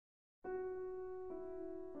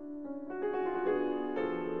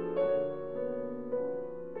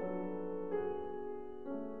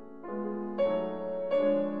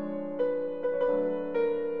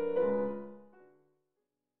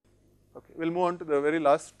move on to the very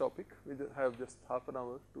last topic. We have just half an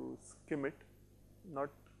hour to skim it. Not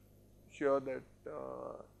sure that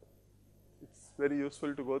it's very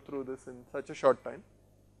useful to go through this in such a short time.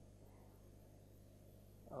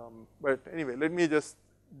 But anyway, let me just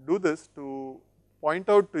do this to point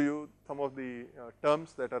out to you some of the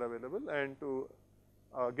terms that are available and to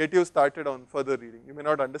get you started on further reading. You may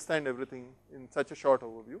not understand everything in such a short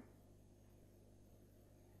overview.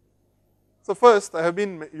 So first, I have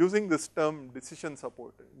been using this term decision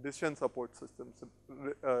support systems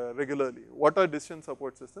regularly. What are decision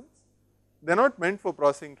support systems? They're not meant for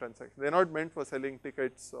processing transactions. They're not meant for selling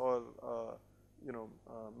tickets or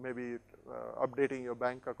maybe updating your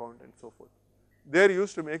bank account and so forth. They're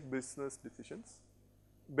used to make business decisions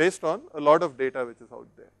based on a lot of data which is out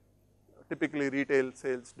there. Typically retail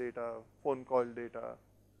sales data, phone call data,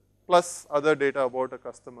 plus other data about a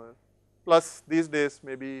customer, plus these days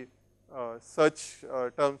maybe search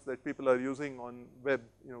terms that people are using on web.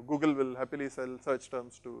 Google will happily sell search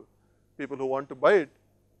terms to people who want to buy it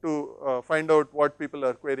to find out what people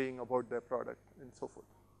are querying about their product and so forth.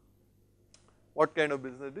 What kind of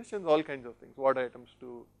business decisions, all kinds of things, what items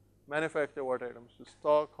to manufacture, what items to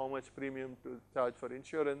stock, how much premium to charge for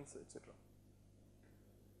insurance, etc.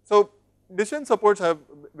 So decision supports have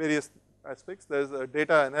various aspects. There is a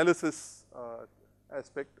data analysis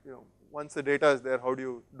aspect. Once the data is there, how do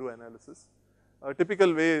you do analysis? A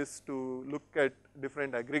typical way is to look at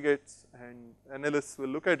different aggregates, and analysts will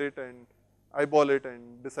look at it and eyeball it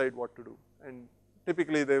and decide what to do. And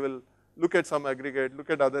typically they will look at some aggregate, look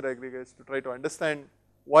at other aggregates to try to understand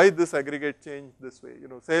why this aggregate changed this way.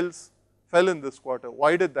 Sales fell in this quarter.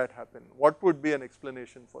 Why did that happen? What would be an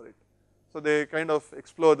explanation for it? So they kind of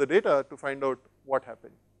explore the data to find out what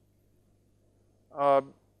happened.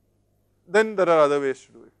 Then there are other ways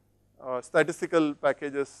to do it. Statistical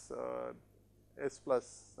packages, S+,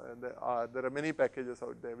 there are many packages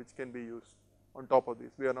out there which can be used on top of these.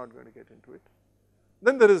 We are not going to get into it.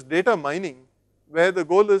 Then there is data mining, where the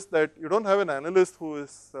goal is that you don't have an analyst who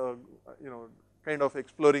is kind of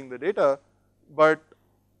exploring the data, but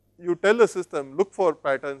you tell the system, look for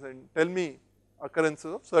patterns and tell me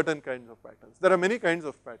occurrences of certain kinds of patterns. There are many kinds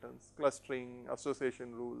of patterns, clustering,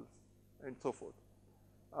 association rules, and so forth.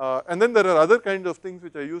 And then there are other kinds of things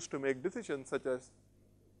which are used to make decisions, such as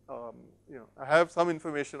I have some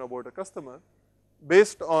information about a customer.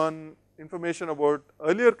 Based on information about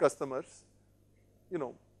earlier customers,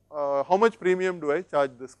 how much premium do I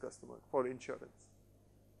charge this customer for insurance?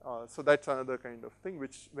 So that's another kind of thing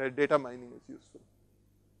where data mining is useful.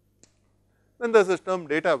 Then there's this term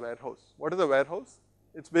data warehouse. What is a warehouse?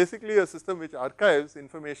 It's basically a system which archives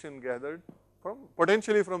information gathered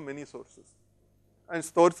potentially from many sources and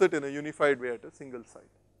stores it in a unified way at a single site.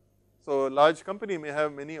 So a large company may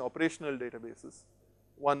have many operational databases,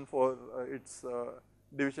 one for its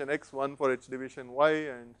division X, one for its division Y,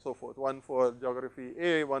 and so forth, one for geography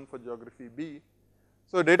A, one for geography B.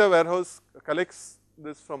 So data warehouse collects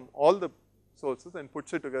this from all the sources and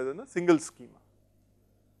puts it together in a single schema.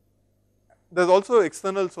 There's also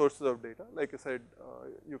external sources of data. Like I said,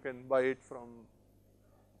 you can buy it from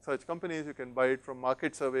search companies, you can buy it from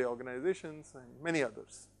market survey organizations, and many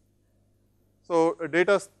others. So a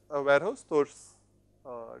data warehouse stores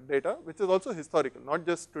data which is also historical, not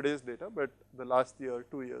just today's data, but the last year,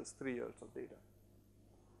 2 years, 3 years of data.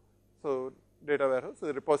 So data warehouse is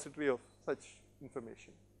a repository of such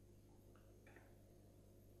information.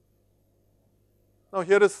 Now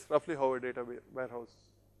here is roughly how a data warehouse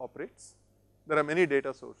operates. There are many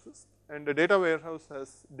data sources, and the data warehouse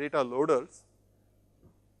has data loaders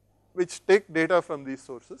which take data from these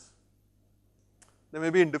sources. They may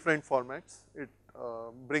be in different formats. It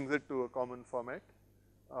brings it to a common format.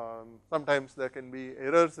 Sometimes there can be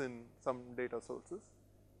errors in some data sources.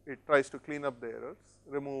 It tries to clean up the errors,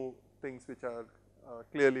 remove things which are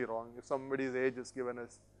clearly wrong. If somebody's age is given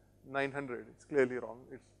as 900, it's clearly wrong,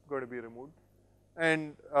 it's going to be removed.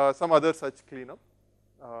 And some other such cleanup,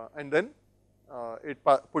 and then it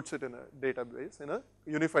puts it in a database in a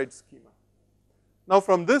unified schema. Now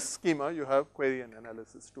from this schema you have query and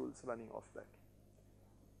analysis tools running off that.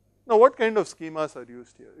 Now what kind of schemas are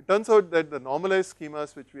used here? It turns out that the normalized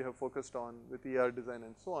schemas which we have focused on with ER design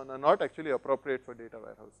and so on are not actually appropriate for data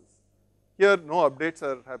warehouses. Here no updates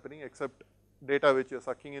are happening except data which you are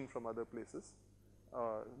sucking in from other places.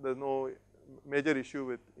 There is no major issue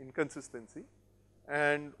with inconsistency,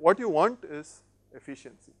 and what you want is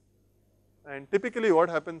efficiency. And typically what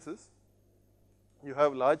happens is you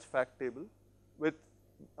have large fact table with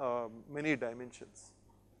many dimensions.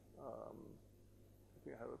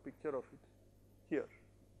 We have a picture of it here.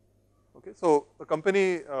 Okay, so a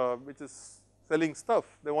company which is selling stuff,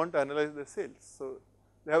 they want to analyze their sales. So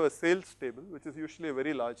they have a sales table, which is usually a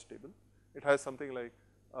very large table. It has something like,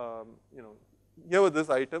 here was this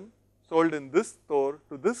item sold in this store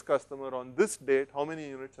to this customer on this date, how many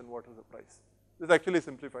units and what is the price. This is actually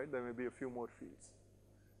simplified, there may be a few more fields.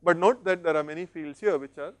 But note that there are many fields here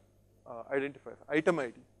which are identifiers, item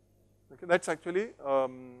ID. Okay, that's actually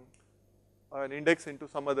an index into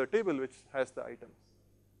some other table which has the items.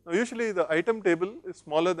 Now usually the item table is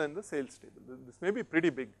smaller than the sales table. This may be pretty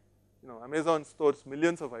big. Amazon stores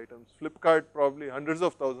millions of items, Flipkart probably hundreds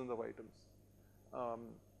of thousands of items.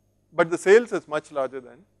 But the sales is much larger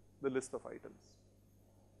than the list of items.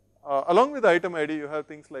 Along with the item ID, you have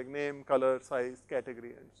things like name, color, size,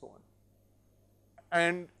 category, and so on.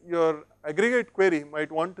 And your aggregate query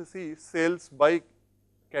might want to see sales by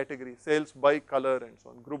category, sales by color, and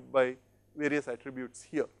so on, grouped by various attributes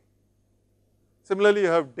here. Similarly, you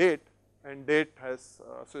have date, and date has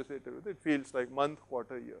associated with it fields like month,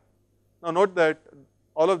 quarter, year. Now note that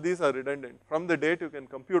all of these are redundant. From the date you can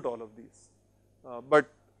compute all of these, but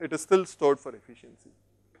it is still stored for efficiency.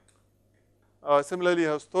 Similarly, you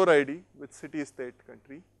have store ID with city, state,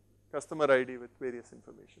 country, customer ID with various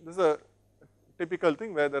information. This is a typical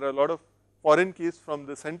thing where there are a lot of foreign keys from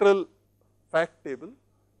the central fact table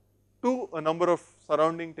to a number of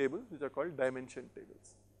surrounding tables which are called dimension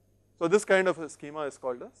tables. So this kind of a schema is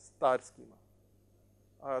called a star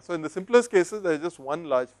schema. So in the simplest cases there is just one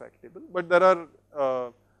large fact table, but there are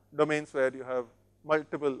domains where you have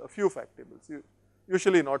a few fact tables,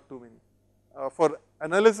 usually not too many. For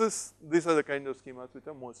analysis, these are the kind of schemas which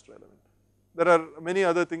are most relevant. There are many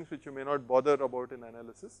other things which you may not bother about in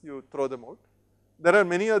analysis, you throw them out. There are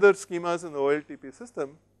many other schemas in the OLTP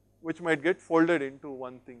system which might get folded into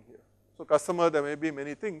one thing here. So customer, there may be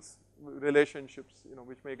many things, relationships,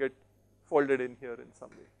 which may get folded in here in some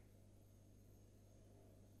way.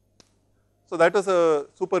 So that was a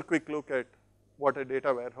super quick look at what a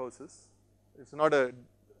data warehouse is. It's not a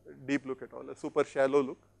deep look at all, a super shallow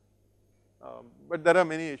look. But there are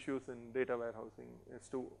many issues in data warehousing as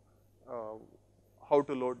to how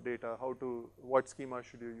to load data, what schema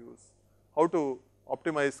should you use, how to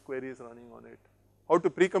optimize queries running on it, how to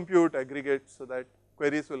pre-compute aggregates so that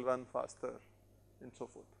queries will run faster, and so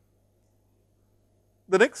forth.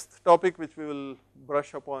 The next topic which we will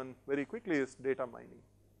brush upon very quickly is data mining.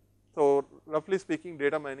 So roughly speaking,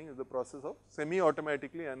 data mining is the process of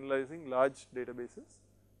semi-automatically analyzing large databases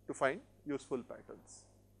to find useful patterns.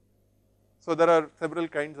 So there are several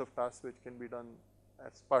kinds of tasks which can be done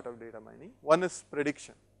as part of data mining. One is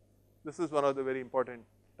prediction. This is one of the very important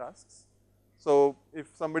tasks. So if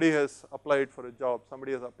somebody has applied for a job,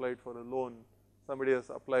 somebody has applied for a loan, somebody has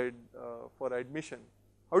applied for admission,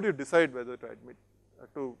 how do you decide whether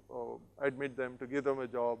to admit them, to give them a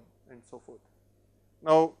job, and so forth.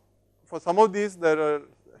 Now for some of these there are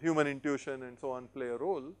human intuition and so on play a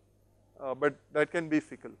role, but that can be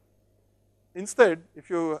fickle. Instead, if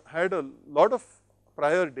you had a lot of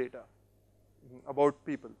prior data about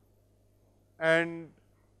people and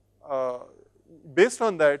based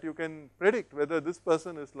on that you can predict whether this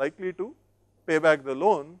person is likely to pay back the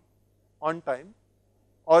loan on time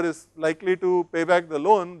or is likely to pay back the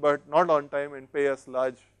loan but not on time and pay us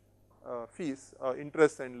large fees,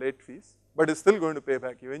 interest and late fees, but is still going to pay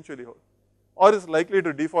back eventually, or is likely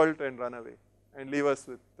to default and run away and leave us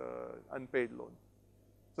with unpaid loan.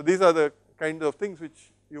 So these are the kinds of things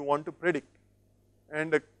which you want to predict,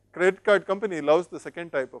 and a credit card company loves the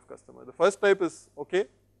second type of customer. The first type is okay,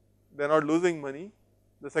 they are not losing money.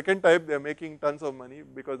 The second type, they are making tons of money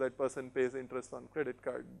because that person pays interest on credit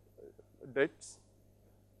card debts.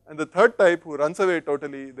 And the third type who runs away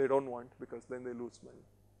totally, they don't want because then they lose money.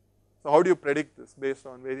 So how do you predict this based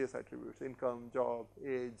on various attributes, income, job,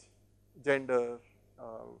 age, gender,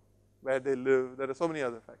 where they live, there are so many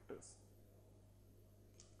other factors.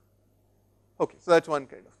 Okay, so that's one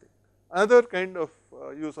kind of thing. Another kind of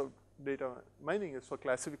use of data mining is for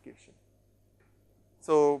classification.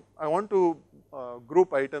 So I want to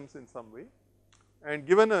group items in some way, and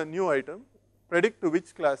given a new item, predict to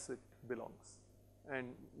which class it belongs, and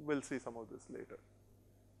we'll see some of this later.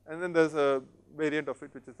 And then there's a variant of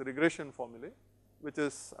it which is a regression formulae, which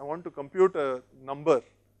is I want to compute a number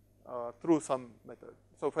through some method.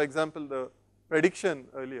 So for example, the prediction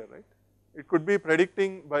earlier, right, it could be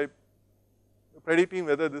predicting whether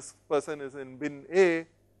this person is in bin A,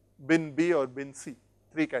 bin B or bin C,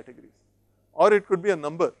 3 categories. Or it could be a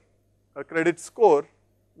number, a credit score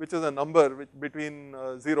which is a number between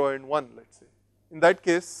 0 and 1, let's say. In that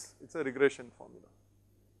case, it's a regression formula.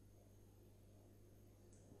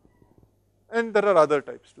 And there are other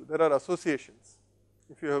types too, there are associations.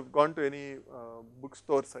 if you have gone to any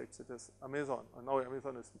bookstore sites such as Amazon, or now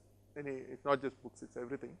Amazon is it's not just books, it's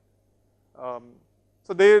everything.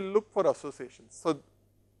 So they look for associations. So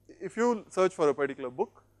if you search for a particular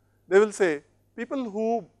book, they will say people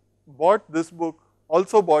who bought this book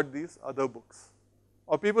also bought these other books,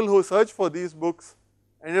 or people who search for these books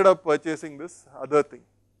ended up purchasing this other thing.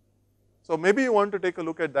 So maybe you want to take a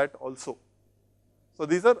look at that also. So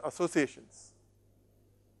these are associations.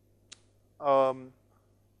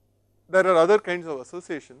 There are other kinds of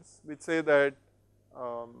associations which say that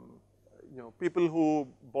people who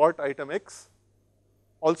bought item X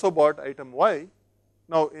also bought item Y.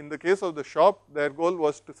 Now in the case of the shop, their goal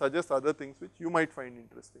was to suggest other things which you might find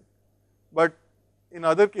interesting. But in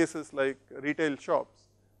other cases like retail shops,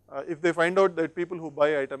 if they find out that people who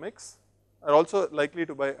buy item X are also likely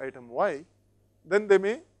to buy item Y, then they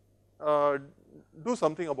may do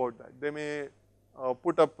something about that. They may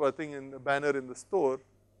put up a thing in the banner in the store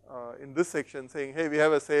in this section saying, hey, we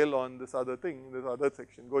have a sale on this other thing in this other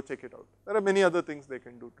section, go check it out. There are many other things they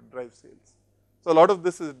can do to drive sales. So a lot of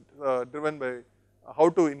this is driven by how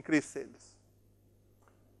to increase sales.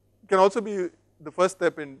 It can also be the first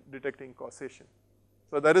step in detecting causation.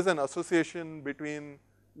 So there is an association between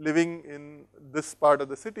living in this part of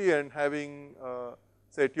the city and having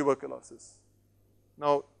say tuberculosis.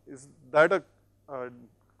 Now is that a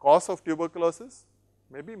cause of tuberculosis?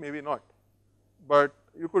 Maybe, maybe not. But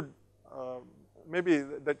you could maybe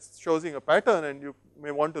that shows you a pattern and you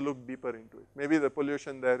may want to look deeper into it. Maybe the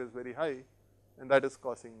pollution there is very high and that is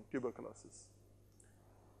causing tuberculosis.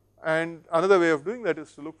 And another way of doing that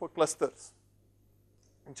is to look for clusters.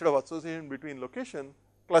 Instead of association between location,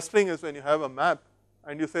 clustering is when you have a map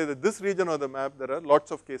and you say that this region of the map there are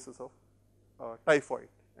lots of cases of typhoid,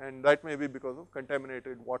 and that may be because of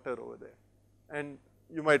contaminated water over there. And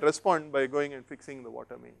you might respond by going and fixing the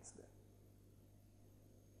water mains there.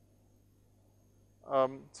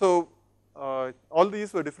 All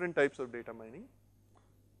these were different types of data mining.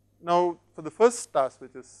 Now for the first task,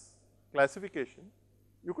 which is classification,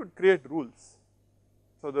 you could create rules.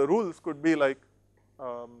 So the rules could be like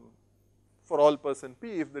for all person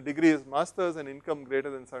P, if the degree is master's and income greater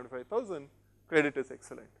than 75,000, credit is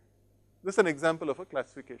excellent. This is an example of a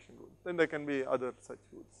classification rule. Then there can be other such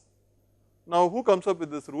rules. Now who comes up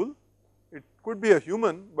with this rule? It could be a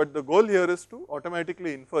human, but the goal here is to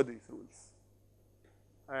automatically infer these rules.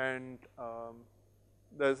 And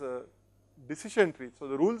there is a decision tree. So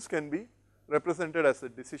the rules can be represented as a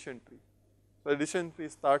decision tree. So the decision tree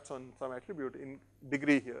starts on some attribute in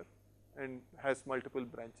degree here and has multiple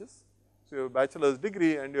branches. So you have a bachelor's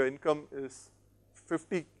degree and your income is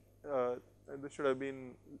 50, and this should have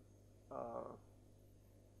been,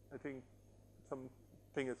 I think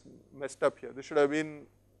something is messed up here. This should have been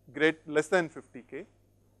less than 50K.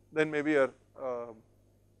 Then maybe your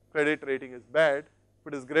credit rating is bad.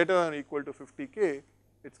 If it is greater than or equal to 50K,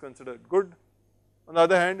 it's considered good. On the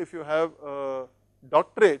other hand, if you have a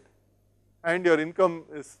doctorate and your income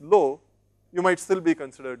is low, you might still be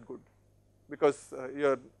considered good, because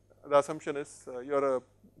the assumption is you're a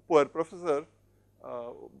poor professor,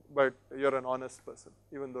 but you're an honest person,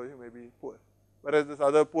 even though you may be poor. Whereas this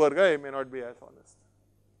other poor guy may not be as honest.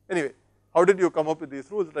 Anyway, how did you come up with these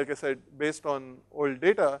rules? Like I said, based on old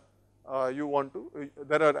data, there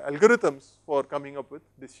are algorithms for coming up with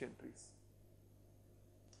decision trees.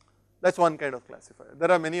 That's one kind of classifier.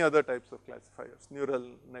 There are many other types of classifiers, neural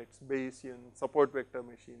nets, Bayesian, support vector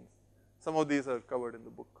machines. Some of these are covered in the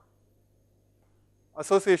book.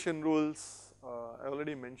 Association rules, I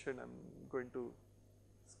already mentioned, I'm going to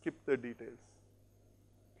skip the details.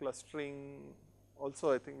 Clustering,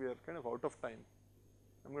 also I think we are kind of out of time.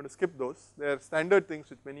 I'm going to skip those. They are standard things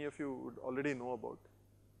which many of you would already know about.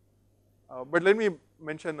 But let me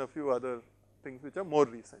mention a few other things which are more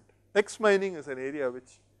recent. Text mining is an area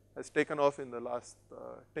which has taken off in the last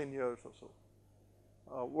 10 years or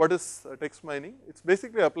so. What is text mining? It's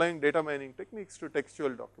basically applying data mining techniques to textual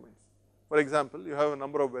documents. For example, you have a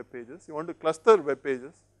number of web pages. You want to cluster web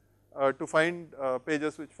pages to find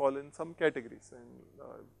pages which fall in some categories,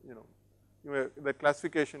 and the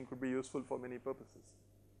classification could be useful for many purposes.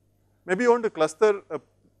 Maybe you want to cluster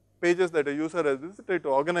pages that a user has visited to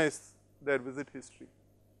organize their visit history.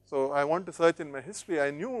 So I want to search in my history.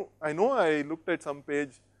 I know I looked at some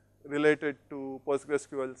page related to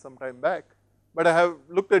PostgreSQL some time back, but I have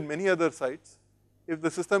looked at many other sites. If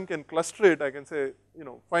the system can cluster it, I can say,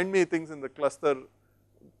 find me things in the cluster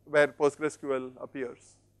where PostgreSQL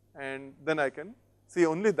appears, and then I can see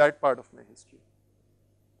only that part of my history.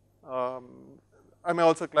 I may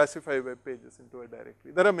also classify web pages into a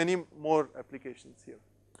directory. There are many more applications here.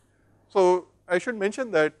 So I should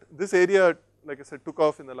mention that this area like I said, took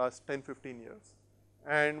off in the last 10-15 years.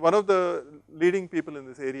 And one of the leading people in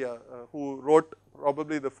this area who wrote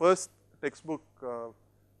probably the first textbook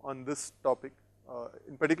on this topic,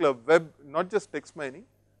 in particular web, not just text mining,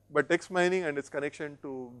 but text mining and its connection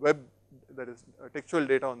to web, that is textual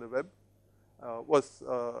data on the web, was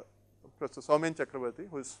Professor Soumyan Chakrabarty,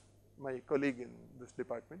 who is my colleague in this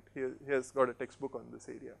department. He has got a textbook on this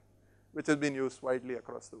area, which has been used widely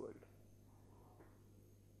across the world.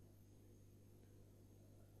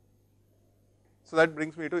 So that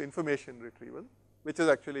brings me to information retrieval, which is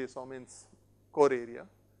actually Soumyan's core area,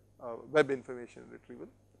 web information retrieval.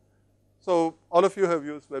 So all of you have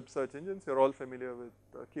used web search engines, you're all familiar with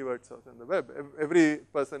keyword search on the web. Every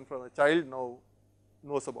person from a child now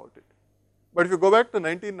knows about it. But if you go back to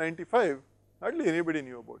 1995, hardly anybody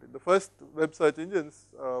knew about it. The first web search engines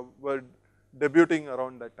were debuting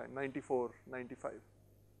around that time, 94, 95.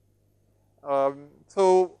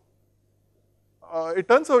 It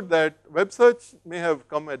turns out that web search may have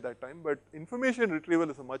come at that time, but information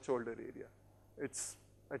retrieval is a much older area. It's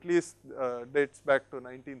at least dates back to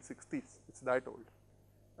 1960s, it's that old.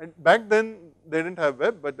 And back then they didn't have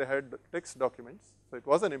web, but they had text documents, so it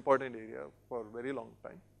was an important area for a very long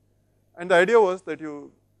time. And the idea was that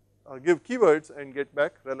you give keywords and get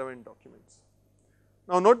back relevant documents.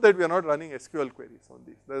 Now note that we are not running SQL queries on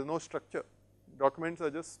these, there is no structure, documents are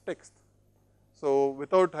just text. So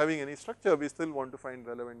without having any structure, we still want to find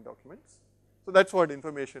relevant documents. So that's what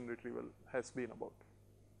information retrieval has been about.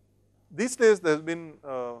 These days there has been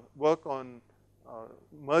work on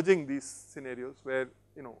merging these scenarios where,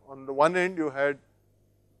 you know, on the one end you had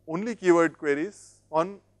only keyword queries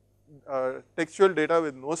on textual data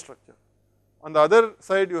with no structure. On the other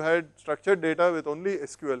side you had structured data with only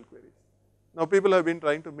SQL queries. Now people have been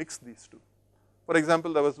trying to mix these two. For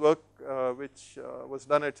example, there was work which was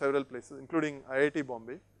done at several places, including IIT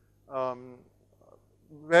Bombay,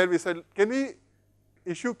 where we said, can we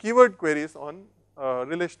issue keyword queries on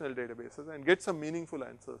relational databases and get some meaningful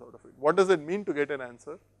answers out of it? What does it mean to get an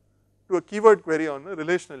answer to a keyword query on a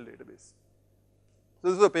relational database? So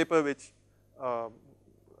this is a paper which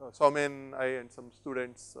Soumyan, I and some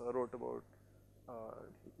students wrote about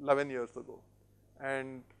 11 years ago.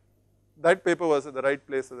 And that paper was at the right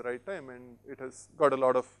place at the right time, and it has got a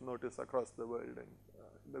lot of notice across the world, and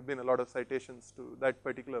there have been a lot of citations to that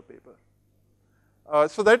particular paper.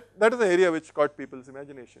 So that is the area which caught people's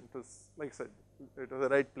imagination. It was, like I said, it was the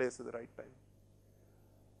right place at the right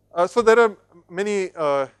time. So there are many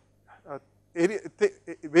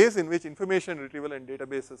ways in which information retrieval and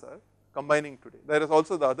databases are combining today. There is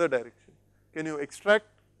also the other direction. Can you extract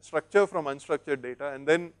structure from unstructured data and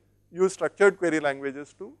then use structured query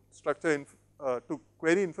languages to to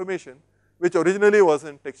query information which originally was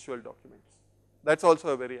in textual documents? That's also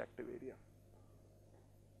a very active area.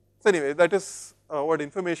 So anyway, that is what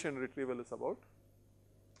information retrieval is about.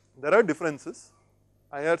 There are differences.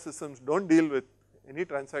 IR systems don't deal with any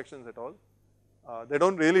transactions at all. They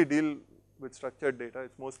don't really deal with structured data,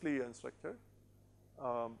 it's mostly unstructured.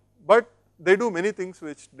 But they do many things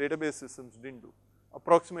which database systems didn't do.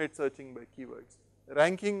 Approximate searching by keywords,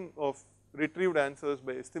 ranking of retrieved answers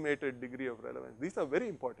by estimated degree of relevance. These are very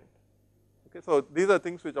important. Okay, so these are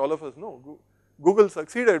things which all of us know. Google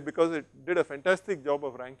succeeded because it did a fantastic job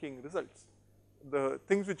of ranking results. The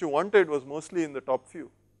things which you wanted was mostly in the top few.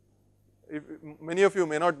 Many of you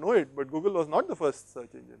may not know it, but Google was not the first search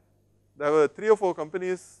engine. There were 3 or 4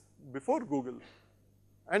 companies before Google,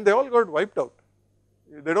 and they all got wiped out.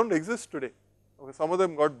 They don't exist today. Okay, some of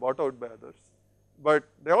them got bought out by others, but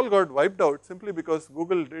they all got wiped out simply because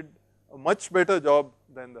Google did a much better job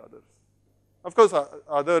than the others. Of course,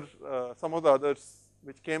 some of the others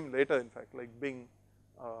which came later, in fact, like Bing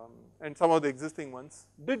and some of the existing ones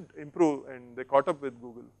did improve and they caught up with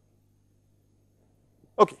Google.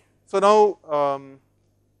 Okay, so now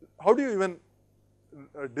how do you even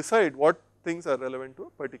decide what things are relevant to a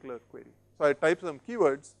particular query? So I type some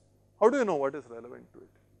keywords, how do you know what is relevant to it?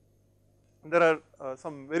 There are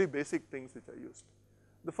some very basic things which are used.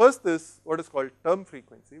 The first is what is called term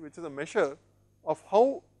frequency, which is a measure of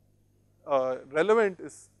how relevant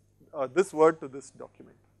is this word to this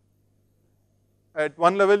document. At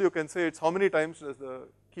one level you can say it's how many times does the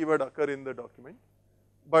keyword occur in the document,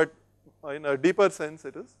 but in a deeper sense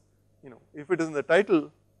it is, if it is in the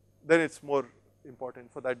title, then it's more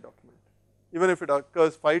important for that document. Even if it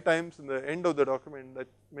occurs 5 times in the end of the document, that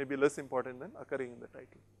may be less important than occurring in the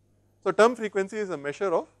title. So term frequency is a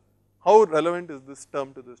measure of how relevant is this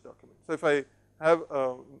term to this document. So if I have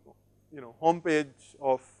a home page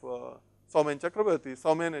of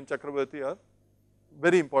Soumyan and Chakrabarty are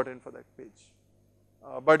very important for that page.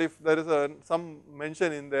 but if there is some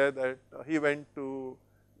mention in there that he went to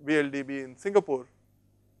VLDB in Singapore,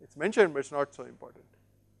 it's mentioned but it's not so important.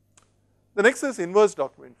 The next is inverse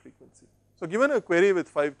document frequency. So given a query with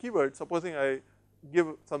 5 keywords, supposing I give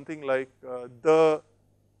something like the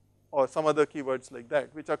or some other keywords like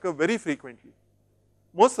that which occur very frequently,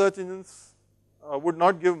 most search engines would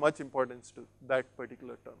not give much importance to that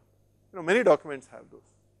particular term. Many documents have those.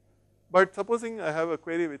 But supposing I have a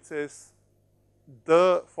query which says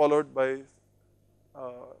the followed by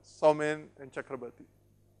Saumen and Chakrabarti.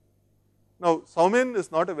 Now Saumen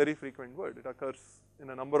is not a very frequent word, it occurs in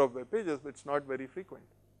a number of web pages but it's not very frequent.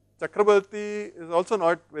 Chakrabarti is also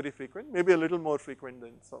not very frequent, maybe a little more frequent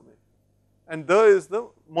than Saumen, and the is the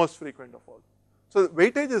most frequent of all. So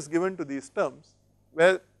weightage is given to these terms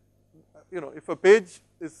where if a page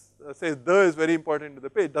is say the is very important to the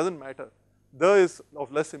page, doesn't matter, the is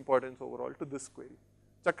of less importance overall to this query.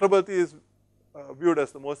 Chakrabarti is viewed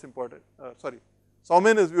as the most important,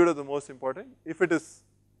 Saumen is viewed as the most important if it is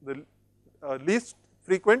the least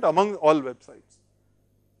frequent among all websites.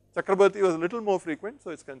 Chakrabarti was a little more frequent,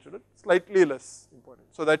 so it's considered slightly less important.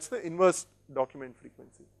 So that's the inverse document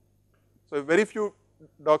frequency. So if very few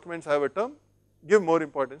documents have a term, give more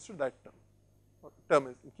importance to that term. Term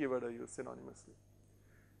is keyword are used synonymously.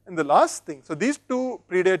 And the last thing, so these two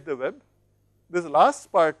predate the web. This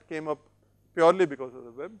last part came up purely because of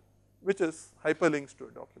the web, which is hyperlinks to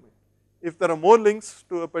a document. If there are more links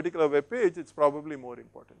to a particular web page, it's probably more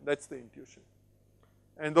important. That's the intuition.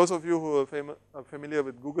 And those of you who are familiar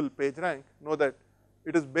with Google PageRank know that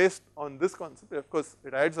it is based on this concept. Of course,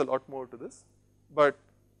 it adds a lot more to this, but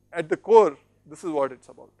at the core, this is what it's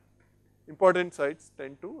about. Important sites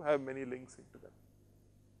tend to have many links into them.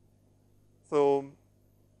 So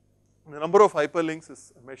the number of hyperlinks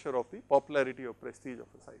is a measure of the popularity or prestige of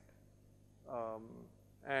a site.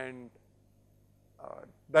 And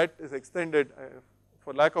that is extended,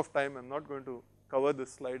 for lack of time, I'm not going to cover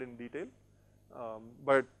this slide in detail,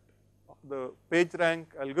 but the PageRank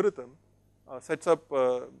algorithm sets up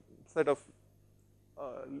a set of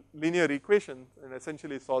linear equations and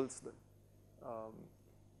essentially solves them,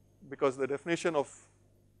 because the definition of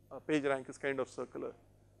PageRank is kind of circular.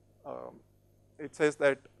 It says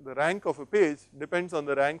that the rank of a page depends on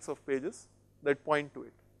the ranks of pages that point to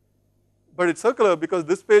it. But it's circular because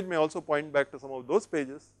this page may also point back to some of those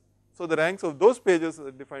pages, so the ranks of those pages are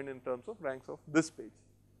defined in terms of ranks of this page.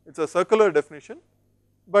 It's a circular definition,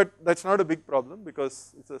 but that's not a big problem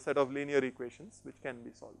because it's a set of linear equations which can be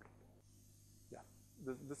solved. Yeah,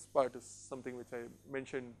 this part is something which I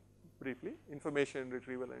mentioned briefly, information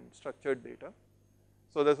retrieval and structured data.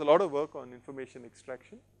 So there's a lot of work on information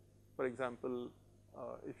extraction. For example,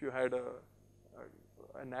 if you had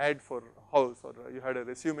an ad for a house, or you had a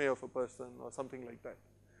resume of a person or something like that,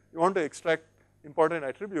 you want to extract important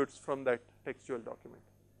attributes from that textual document.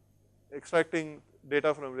 Extracting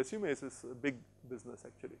data from resumes is a big business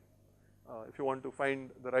actually. If you want to find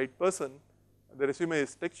the right person, the resume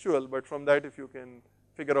is textual, but from that if you can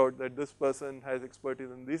figure out that this person has expertise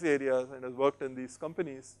in these areas and has worked in these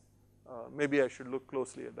companies, maybe I should look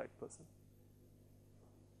closely at that person.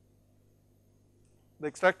 The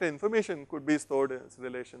extracted information could be stored as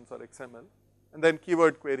relations or XML, and then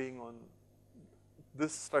keyword querying on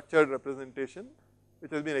this structured representation which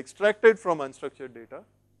has been extracted from unstructured data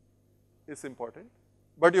is important,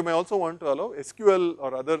 but you may also want to allow SQL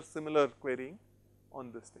or other similar querying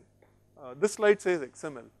on this thing. This slide says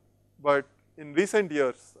XML, but in recent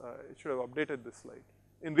years, it should have updated this slide.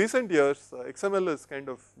 In recent years, XML has kind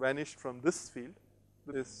of vanished from this field.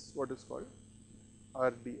 This is what is called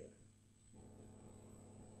RDF.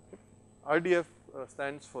 RDF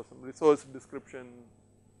stands for some resource description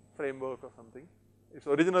framework or something. Its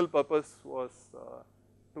original purpose was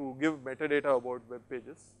to give metadata about web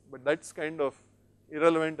pages, but that's kind of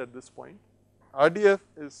irrelevant at this point. RDF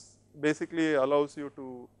is basically allows you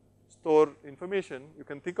to store information. You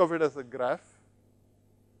can think of it as a graph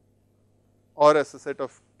or as a set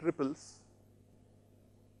of triples,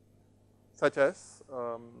 such as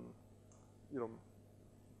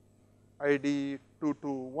ID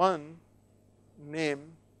 221,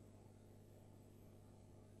 name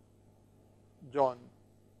John,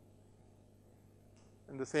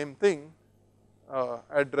 and the same thing,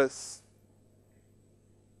 address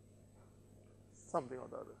something or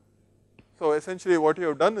the other. So essentially what you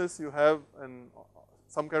have done is you have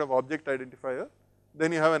some kind of object identifier,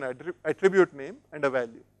 then you have an attribute name and a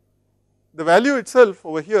value. The value itself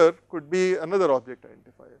over here could be another object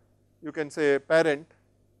identifier. You can say parent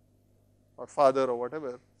or father or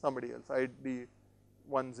whatever, somebody else, ID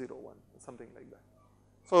 101, something like that.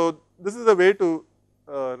 So this is a way to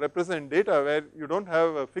represent data where you do not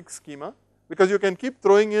have a fixed schema, because you can keep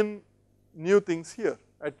throwing in new things here,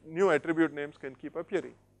 new attribute names can keep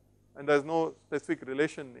appearing, and there is no specific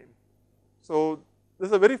relation name. So this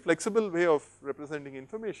is a very flexible way of representing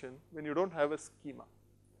information when you do not have a schema.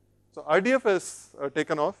 So RDF has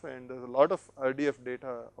taken off, and there is a lot of RDF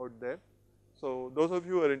data out there. So those of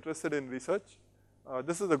you who are interested in research,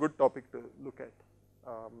 this is a good topic to look at.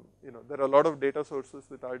 There are a lot of data sources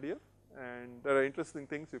with RDF, and there are interesting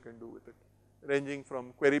things you can do with it, ranging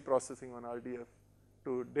from query processing on RDF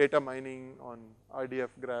to data mining on RDF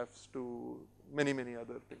graphs to many, many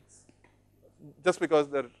other things, just because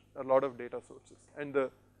there are a lot of data sources and the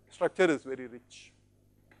structure is very rich.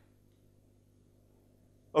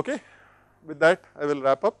 Okay, with that I will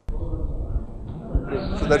wrap up.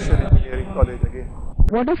 Sudarshan Engineering College again.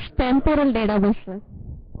 What is temporal database, sir?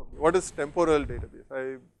 What is temporal database?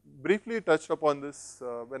 I briefly touched upon this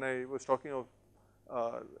when I was talking of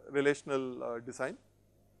relational design.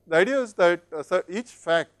 The idea is that each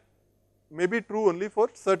fact may be true only for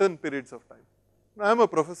certain periods of time. Now, I am a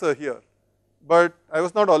professor here, but I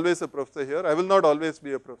was not always a professor here. I will not always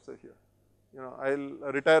be a professor here. I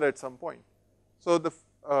will retire at some point. So the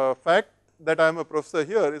fact that I am a professor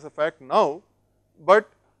here is a fact now, but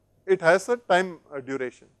it has a time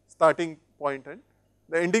duration, starting point, and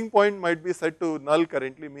the ending point might be set to null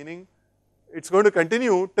currently, meaning it is going to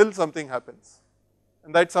continue till something happens,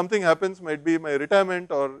 and that something happens might be my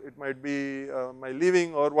retirement, or it might be my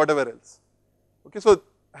leaving, or whatever else. Okay, so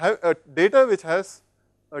a data which has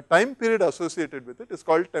a time period associated with it is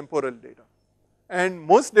called temporal data, and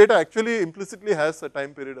most data actually implicitly has a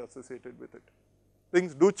time period associated with it.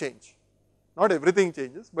 Things do change, not everything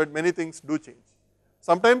changes, but many things do change.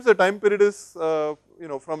 Sometimes the time period is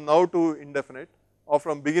from now to indefinite, or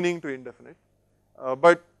from beginning to indefinite,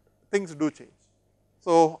 but things do change.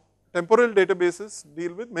 So temporal databases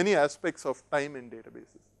deal with many aspects of time in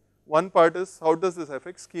databases. One part is how does this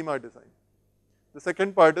affect schema design. The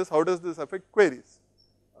second part is how does this affect queries.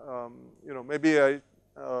 Maybe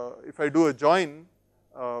if I do a join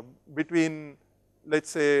between, let's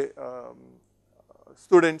say,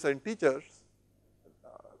 students and teachers,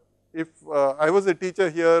 if I was a teacher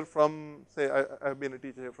here from, say, I have been a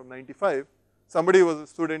teacher here from 95, somebody was a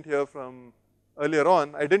student here from earlier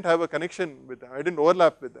on, I didn't have a connection with them, I didn't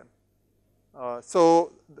overlap with them.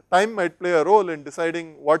 So the time might play a role in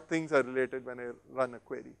deciding what things are related when I run a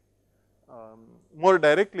query. More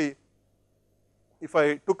directly, if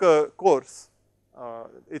I took a course,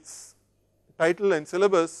 its title and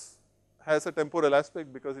syllabus has a temporal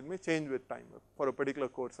aspect because it may change with time for a particular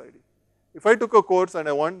course ID. If I took a course and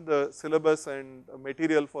I want the syllabus and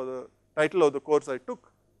material for the title of the course I took,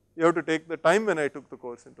 you have to take the time when I took the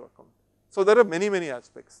course into account. So there are many, many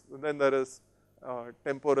aspects. And then there is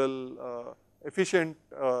temporal,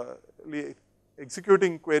 efficiently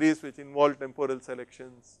executing queries which involve temporal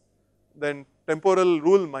selections. Then temporal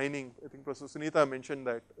rule mining, I think Professor Sunitha mentioned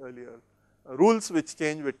that earlier. Rules which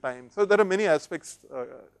change with time. So there are many aspects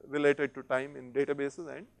related to time in databases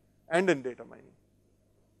and in data mining.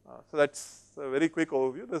 So that's a very quick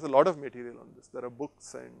overview. There's a lot of material on this. There are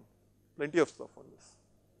books and plenty of stuff on this.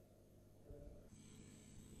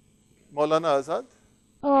 Maulana Azad?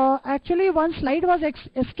 Actually, one slide was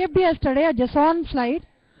escaped yesterday, a JSON slide.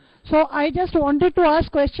 So I just wanted to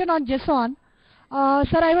ask question on JSON.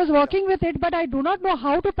 Sir, I was working with it, but I do not know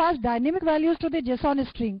how to pass dynamic values to the JSON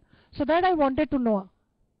string. So that I wanted to know.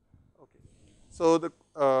 Okay. So the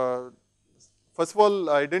first of all,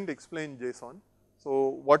 I didn't explain JSON.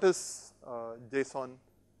 So what is JSON?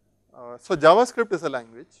 So JavaScript is a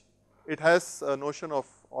language. It has a notion of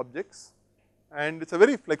objects, and it's a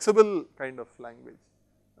very flexible kind of language.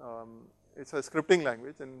 It's a scripting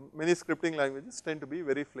language, and many scripting languages tend to be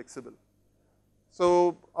very flexible.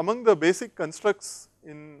 So among the basic constructs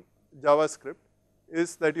in JavaScript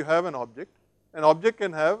is that you have an object. An object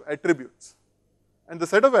can have attributes, and the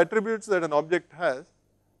set of attributes that an object has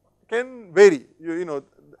can vary.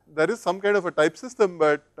 There is some kind of a type system,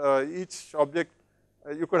 but each object,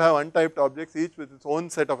 you could have untyped objects, each with its own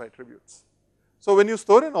set of attributes. So when you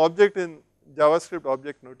store an object in JavaScript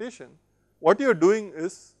object notation, what you are doing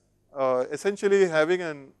is essentially having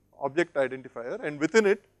an object identifier, and within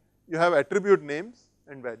it you have attribute names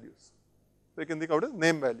and values. So you can think of it as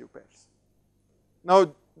name value pairs.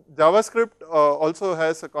 Now JavaScript also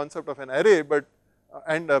has a concept of an array, but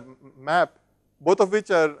and a map, both of which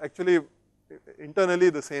are actually internally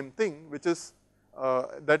the same thing, which is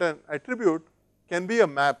that an attribute can be a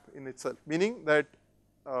map in itself, meaning that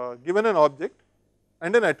given an object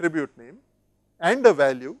and an attribute name and a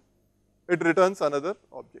value, it returns another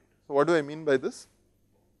object. So what do I mean by this?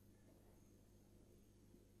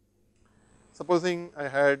 supposing I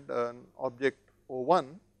had an object O1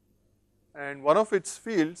 and one of its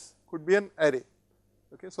fields could be an array.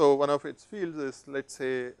 Okay, so one of its fields is, let us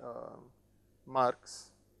say,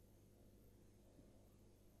 marks,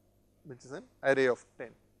 which is an array of 10.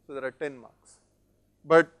 So there are 10 marks.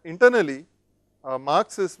 But internally,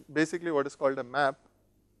 marks is basically what is called a map,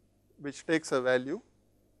 which takes a value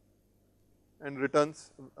and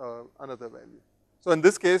returns another value. So in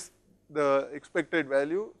this case, the expected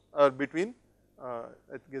value are between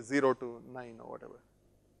I guess 0 to 9 or whatever.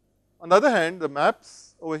 On the other hand, the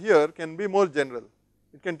maps over here can be more general.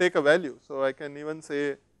 It can take a value. So I can even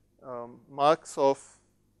say marks of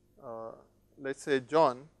let us say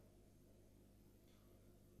John,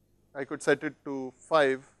 I could set it to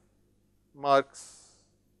 5, marks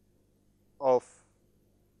of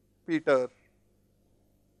Peter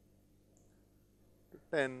to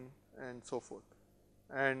 10 and so forth,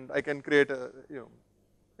 and I can create a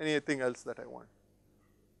anything else that I want,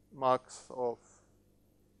 marks of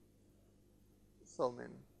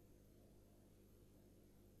Soumen,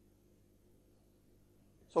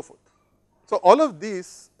 so forth. So all of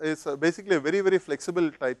these is basically a very flexible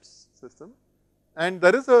types system, and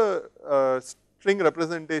there is a string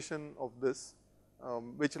representation of this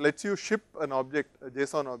which lets you ship an object, a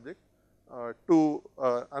JSON object to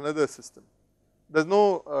another system. There is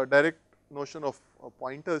no direct notion of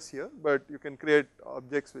pointers here, but you can create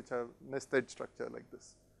objects which have nested structure like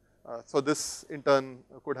this. So this in turn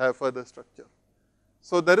could have further structure.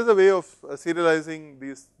 So there is a way of serializing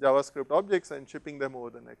these JavaScript objects and shipping them over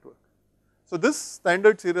the network. So this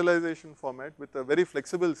standard serialization format with a very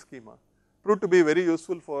flexible schema proved to be very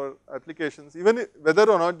useful for applications, even whether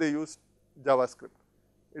or not they used JavaScript.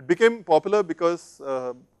 It became popular because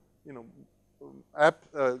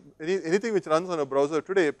anything which runs on a browser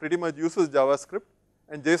today pretty much uses JavaScript,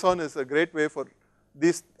 and JSON is a great way for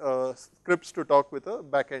these scripts to talk with a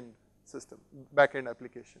backend system, backend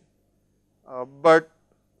application. But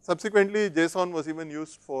subsequently, JSON was even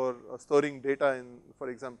used for storing data in, for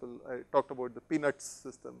example, I talked about the Peanuts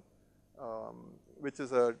system, which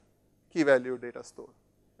is a key value data store.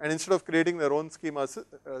 And instead of creating their own schema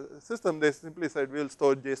system, they simply said, we will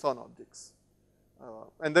store JSON objects.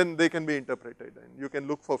 And then they can be interpreted, and you can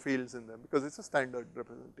look for fields in them because it's a standard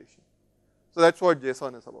representation. So that's what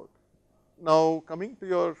JSON is about. Now coming to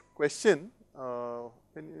your question,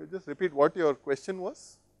 can you just repeat what your question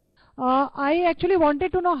was? I actually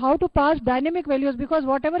wanted to know how to pass dynamic values, because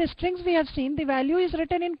whatever strings we have seen, the value is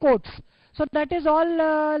written in quotes. So that is all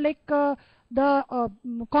the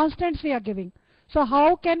constants we are giving. So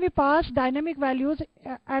how can we pass dynamic values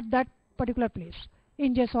at that particular place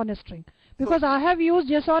in JSON string? Because I have used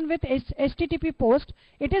JSON with HTTP post,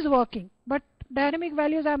 it is working, but dynamic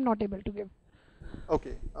values I am not able to give.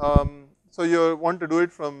 Okay. So you want to do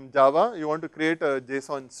it from Java, you want to create a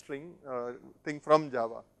JSON string thing from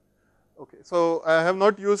Java. Okay, so I have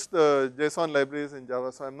not used the JSON libraries in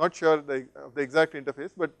Java, so I am not sure of the exact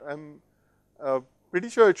interface, but I am pretty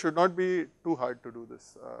sure it should not be too hard to do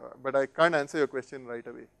this, but I can't answer your question right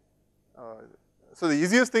away. So the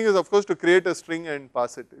easiest thing is, of course, to create a string and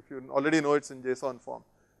pass it if you already know it's in JSON form.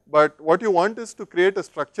 But what you want is to create a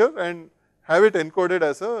structure and have it encoded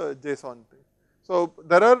as a JSON thing. So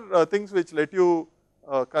there are things which let you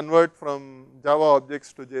convert from Java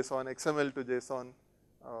objects to JSON, XML to JSON,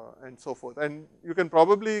 and so forth. And you can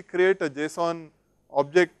probably create a JSON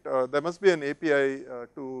object. There must be an API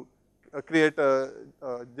to create a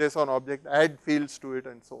JSON object, add fields to it,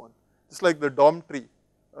 and so on. Just like the DOM tree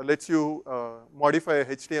lets you modify a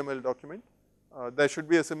HTML document, there should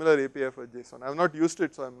be a similar API for JSON. I have not used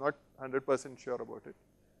it, so I am not 100% sure about it.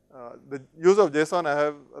 The use of JSON I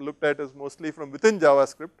have looked at is mostly from within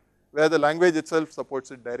JavaScript, where the language itself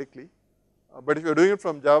supports it directly. But if you are doing it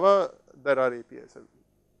from Java, there are APIs.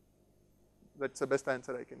 That's the best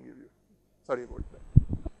answer I can give you. Sorry about that.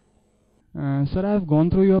 Sir, I have gone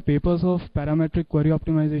through your papers of parametric query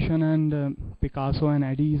optimization and Picasso and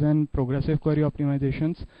eddies and progressive query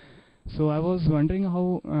optimizations. So I was wondering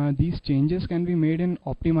how these changes can be made in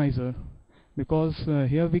optimizer, because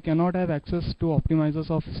here we cannot have access to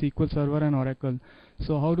optimizers of SQL Server and Oracle.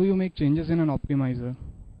 So how do you make changes in an optimizer?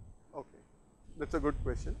 Okay, that's a good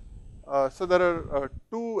question. So there are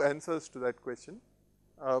two answers to that question.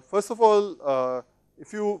 First of all,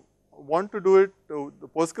 if you want to do it to the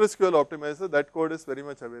PostgreSQL optimizer, that code is very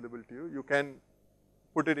much available to you. You can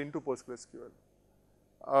put it into PostgreSQL.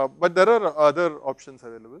 But there are other options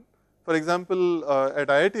available. For example, at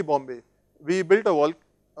IIT Bombay, we built a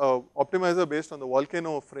optimizer based on the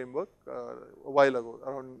Volcano framework a while ago,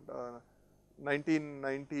 around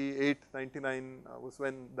 1998, 99 was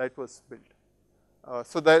when that was built.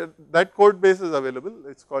 So that code base is available,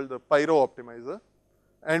 it is called the Pyro optimizer,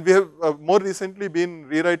 and we have more recently been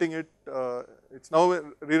rewriting it, it is now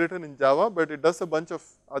rewritten in Java, but it does a bunch of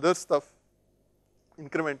other stuff,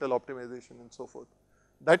 incremental optimization and so forth.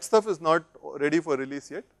 That stuff is not ready for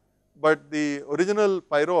release yet, but the original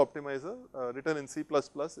Pyro optimizer written in C++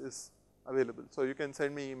 is available. So you can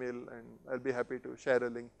send me email and I will be happy to share a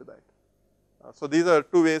link to that. So these are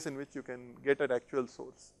two ways in which you can get at actual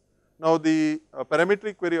source. Now the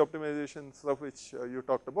parametric query optimization stuff which you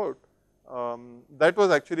talked about, that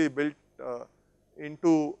was actually built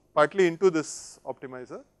partly into this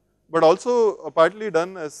optimizer, but also partly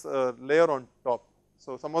done as a layer on top.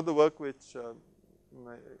 So some of the work which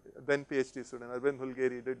my then PhD student Arvind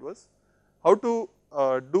Hulgeri did was how to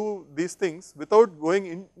do these things without going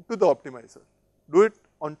into the optimizer, do it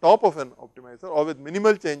on top of an optimizer or with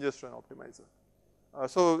minimal changes to an optimizer.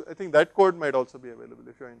 So I think that code might also be available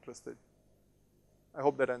if you are interested. I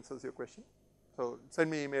hope that answers your question. So send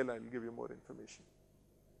me email, I will give you more information.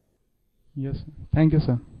 Yes, sir. Thank you,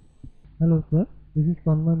 sir. Hello sir, this is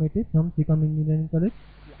Tanmay Mete from Sikkim Engineering College.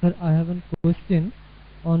 Sir, I have a question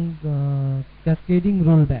on cascading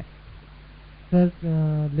rollback. Sir,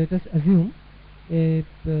 let us assume a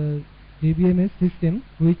DBMS system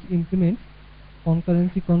which implements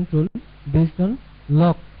concurrency control based on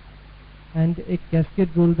lock, and a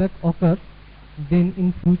cascade rollback occurs. Then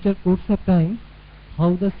in future course of time,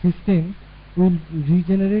 how the system will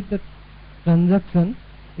regenerate the transaction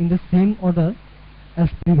in the same order as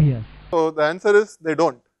previous? So the answer is they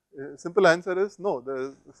don't. Simple answer is no,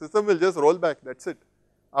 the system will just roll back, that is it.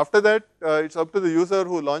 After that, it is up to the user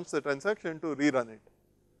who launched the transaction to rerun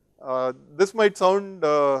it. This might sound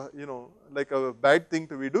like a bad thing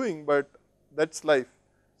to be doing, but that is life.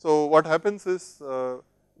 So what happens is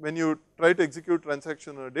when you try to execute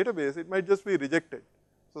transaction on a database, it might just be rejected.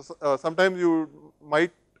 So sometimes you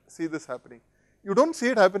might see this happening. You don't see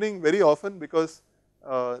it happening very often because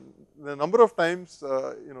the number of times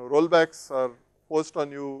rollbacks are forced on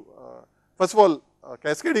you. First of all,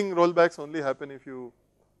 cascading rollbacks only happen if you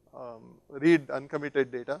read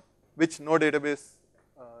uncommitted data, which no database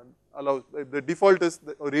allows. The default is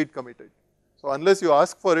read committed. So unless you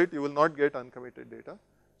ask for it, you will not get uncommitted data.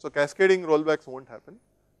 So cascading rollbacks won't happen,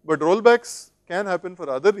 but rollbacks can happen for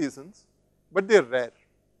other reasons, but they are rare.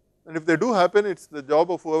 And if they do happen, it is the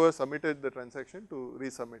job of whoever submitted the transaction to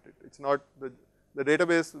resubmit it. It is not the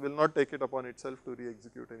database will not take it upon itself to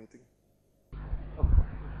re-execute anything.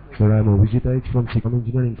 Sir, I am Abhijit Aich from Sikkim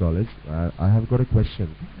Engineering College. I have got a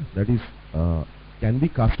question, that is, can we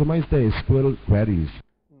customize the SQL queries?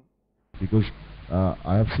 Because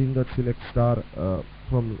I have seen that select star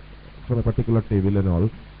from a particular table and all.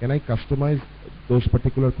 Can I customize those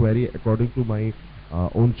particular query according to my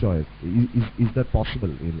own choice? Is that possible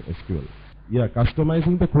in SQL? Yeah,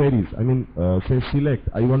 customizing the queries. I mean, say select,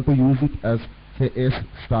 I want to use it as say S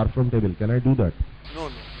star from table. Can I do that? No,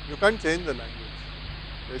 you can't change the language.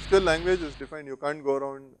 The SQL language is defined, you can't go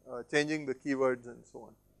around changing the keywords and so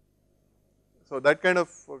on. So that kind of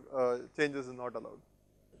changes is not allowed.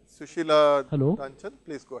 Sushila Kanchan,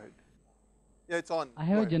 please go ahead. Yeah, it's on. I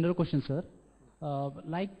have a general question, sir.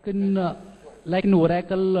 Like in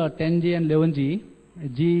Oracle 10G and 11G,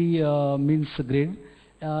 G means grid.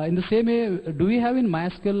 In the same way, do we have in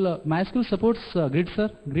MySQL, MySQL supports grid, sir,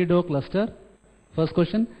 grid or cluster? First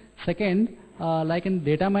question. Second, like in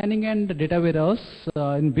data mining and data warehouse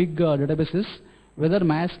in big databases, whether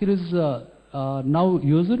MySQL is now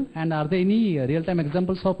used, and are there any real-time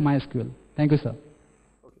examples of MySQL? Thank you, sir.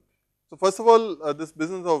 Okay. So first of all, this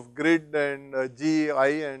business of grid and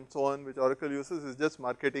GI and so on, which Oracle uses, is just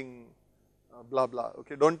marketing blah blah.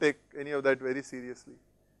 Okay, don't take any of that very seriously.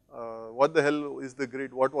 What the hell is the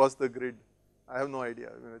grid? What was the grid? I have no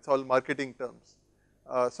idea. It's all marketing terms.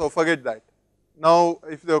 So forget that. Now,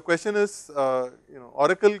 if the question is,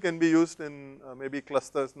 Oracle can be used in maybe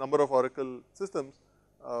clusters, number of Oracle systems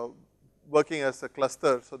working as a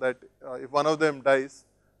cluster, so that if one of them dies,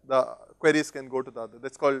 the queries can go to the other.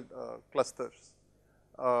 That's called clusters.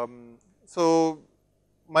 So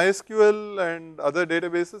MySQL and other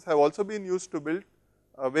databases have also been used to build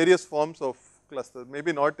various forms of clusters,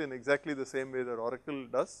 maybe not in exactly the same way that Oracle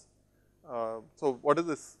does. So what is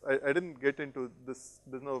this? I didn't get into this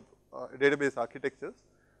business of database architectures,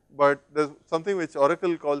 but there's something which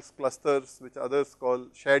Oracle calls clusters, which others call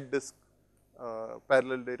shared disk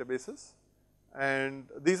parallel databases, and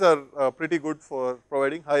these are pretty good for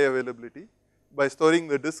providing high availability by storing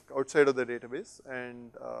the disk outside of the database.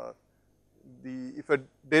 And if a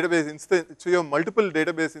database instance, so you have multiple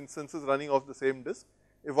database instances running off the same disk,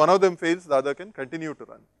 if one of them fails, the other can continue to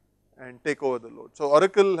run. and take over the load. So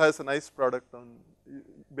Oracle has a nice product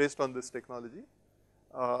based on this technology.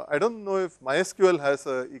 I don't know if MySQL has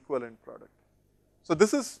a equivalent product. So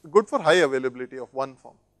this is good for high availability of one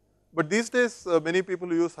form. But these days many people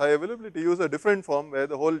who use high availability use a different form where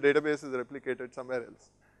the whole database is replicated somewhere else.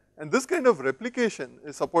 And this kind of replication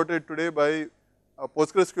is supported today by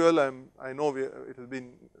PostgreSQL. I know it has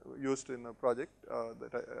been used in a project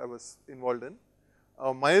that I was involved in.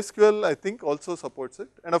 MySQL I think also supports it,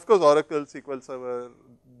 and of course Oracle, SQL Server,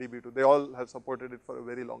 DB2, they all have supported it for a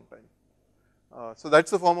very long time. So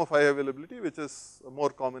that's a form of high availability which is more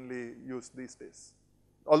commonly used these days.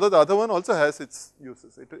 Although the other one also has its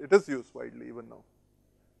uses, it is used widely even now.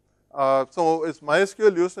 So is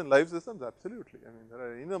MySQL used in live systems? Absolutely. I mean, there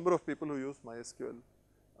are any number of people who use MySQL,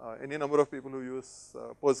 any number of people who use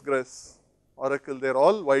Postgres, Oracle, they are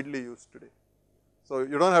all widely used today. So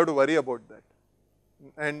you don't have to worry about that.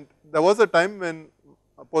 And there was a time when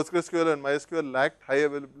PostgreSQL and MySQL lacked high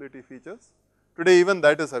availability features. Today even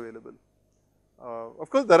that is available. Of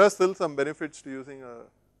course there are still some benefits to using a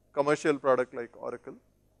commercial product like Oracle.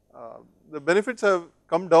 The benefits have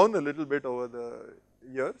come down a little bit over the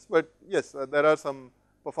years, but yes, there are some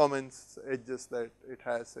performance edges that it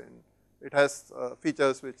has, and it has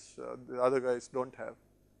features which the other guys don't have.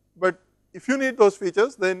 But if you need those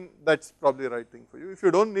features, then that's probably the right thing for you. If you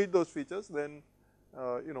don't need those features, then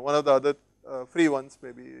one of the other free ones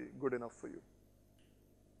may be good enough for you.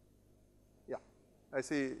 Yeah, I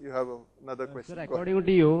see you have another question. Sir, according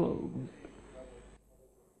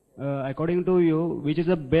to you, which is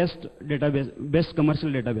the best database, best commercial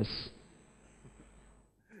database?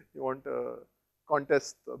 You want a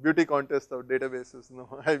contest, a beauty contest of databases? No,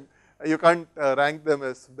 you can't rank them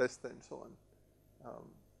as best and so on.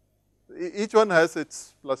 Each one has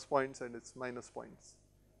its plus points and its minus points.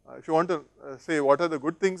 If you want to say what are the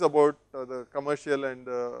good things about the commercial and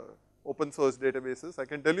open source databases, I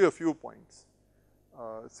can tell you a few points.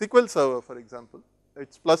 SQL Server, for example,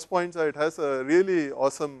 its plus points are it has a really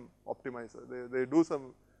awesome optimizer. They do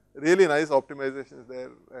some really nice optimizations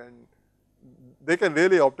there, and they can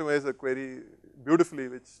really optimize a query beautifully,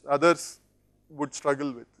 which others would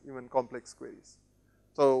struggle with, even complex queries.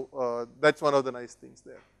 So that's one of the nice things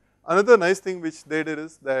there. Another nice thing which they did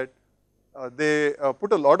is that they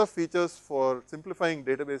put a lot of features for simplifying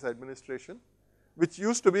database administration, which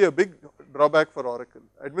used to be a big drawback for Oracle.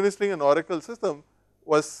 Administering an Oracle system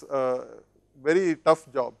was a very tough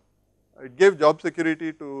job. It gave job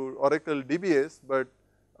security to Oracle DBAs, but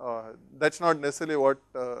that's not necessarily what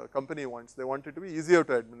a company wants. They want it to be easier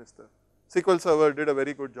to administer. SQL Server did a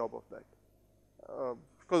very good job of that. Of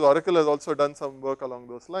course, Oracle has also done some work along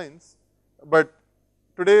those lines, but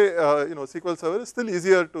today, SQL Server is still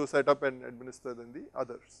easier to set up and administer than the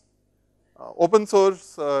others. Open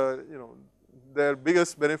source, their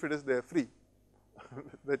biggest benefit is they are free.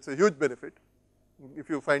 That's a huge benefit. If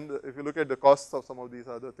you look at the costs of some of these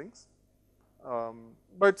other things,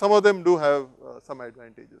 but some of them do have some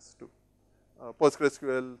advantages too.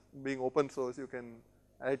 PostgreSQL being open source, you can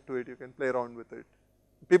add to it, you can play around with it.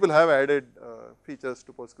 People have added features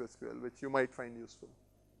to PostgreSQL which you might find useful.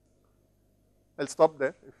 I'll stop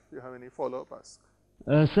there. If you have any follow-up, ask.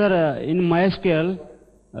 Sir, in MySQL,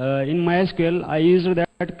 I used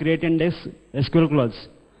that create index SQL clause.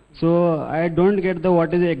 So I don't get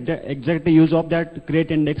what is the exact use of that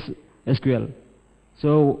create index SQL.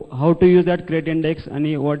 So how to use that create index, and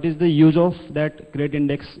what is the use of that create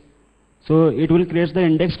index? So it will create the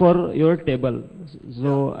index for your table.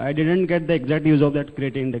 So I didn't get the exact use of that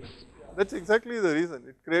create index. That's exactly the reason.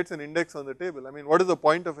 It creates an index on the table. I mean, what is the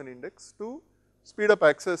point of an index? To speed up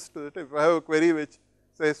access to the table. If I have a query which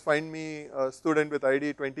says find me a student with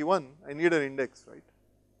ID 21, I need an index, right?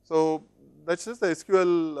 So that's just the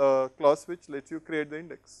SQL clause which lets you create the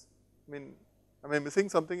index. I mean, am I missing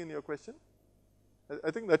something in your question? I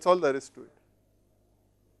think that's all there is to it.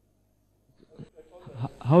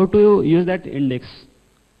 How to use that index?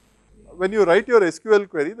 When you write your SQL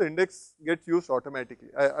query, the index gets used automatically.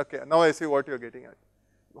 Okay, now I see what you're getting at.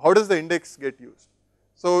 How does the index get used?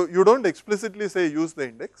 So you don't explicitly say use the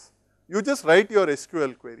index, you just write your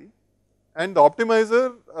SQL query, and the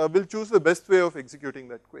optimizer will choose the best way of executing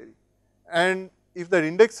that query. And if that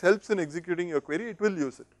index helps in executing your query, it will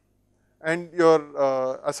use it. And your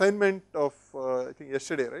assignment of I think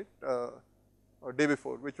yesterday, right, or day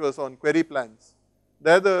before, which was on query plans,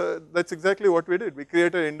 that's exactly what we did. We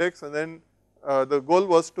created an index, and then the goal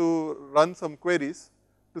was to run some queries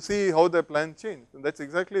to see how the plan changed, and that's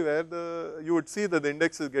exactly where you would see that the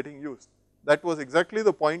index is getting used. That was exactly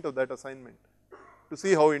the point of that assignment, to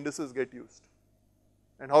see how indices get used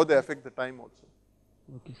and how they affect the time also.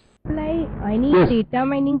 Okay. Apply any data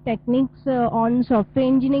mining techniques on software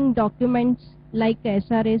engineering documents like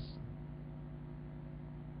SRS,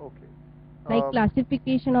 Okay. like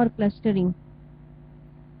classification or clustering?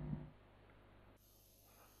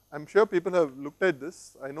 I'm sure people have looked at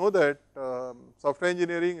this. I know that software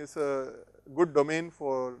engineering is a good domain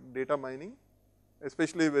for data mining,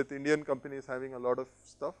 especially with Indian companies having a lot of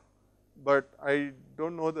stuff, but I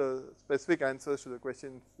don't know the specific answers to the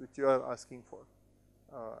questions which you are asking for.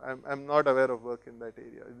 I'm not aware of work in that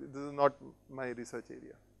area. This is not my research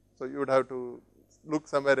area. So you would have to look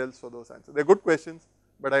somewhere else for those answers. They're good questions,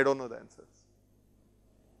 but I don't know the answers.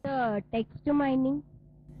 Text mining?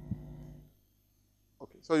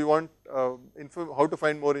 Okay, so you want how to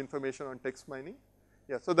find more information on text mining?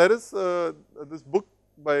 Yeah, so there is this book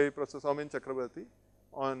by Professor Soumen Chakrabarty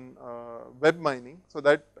on web mining. So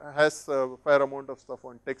that has a fair amount of stuff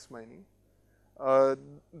on text mining.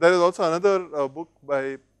 There is also another book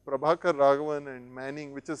by Prabhakar Raghavan and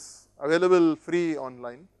Manning, which is available free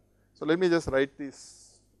online. So let me just write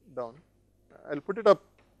these down. I'll put it up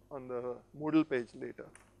on the Moodle page later.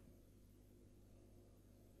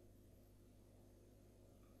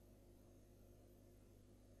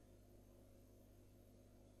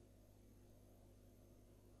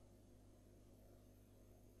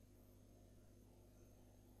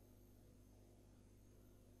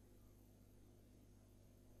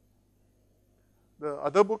 The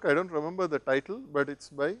other book, I don't remember the title, but it's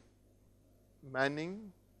by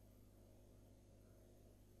Manning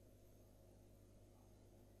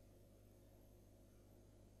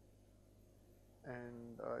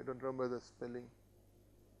and I don't remember the spelling.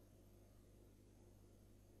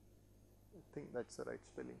 I think that's the right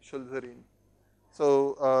spelling, Schulzerin.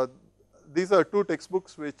 So these are two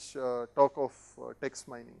textbooks which talk of text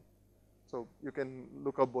mining. So you can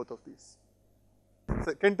look up both of these.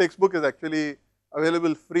 Second textbook is actually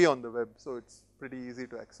available free on the web, so it's pretty easy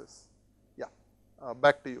to access. Yeah,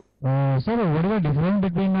 back to you. Sir, what is the difference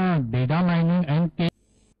between data mining and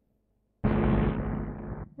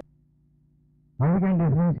how we can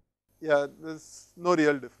difference? Yeah, there's no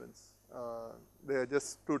real difference. They are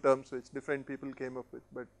just two terms which different people came up with,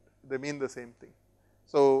 but they mean the same thing.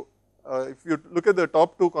 So if you look at the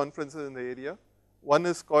top two conferences in the area, one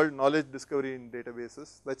is called Knowledge Discovery in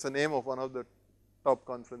Databases. That's the name of one of the top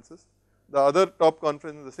conferences. The other top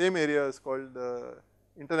conference in the same area is called the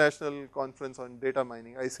International Conference on Data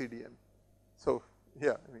Mining, ICDM. So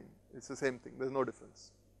yeah, I mean, it's the same thing, there's no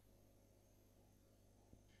difference.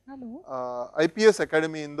 Hello. IPS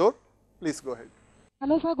Academy Indore, please go ahead.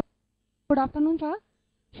 Hello sir, good afternoon sir.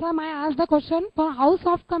 Sir, may I ask the question for how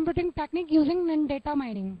soft computing technique using in data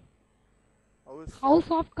mining? How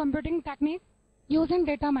soft computing technique using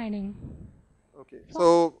data mining? Okay,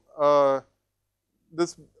 so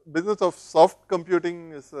this business of soft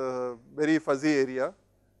computing is a very fuzzy area.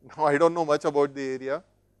 Now I don't know much about the area.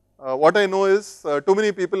 What I know is too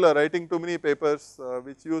many people are writing too many papers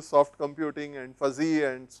which use soft computing and fuzzy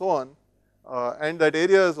and so on, and that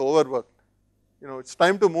area is overworked. You know, it's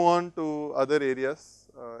time to move on to other areas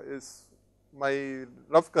is my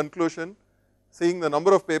rough conclusion, seeing the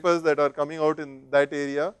number of papers that are coming out in that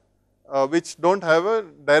area which don't have a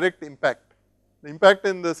direct impact. The impact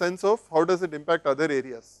in the sense of how does it impact other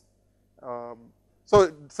areas.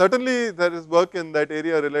 So certainly there is work in that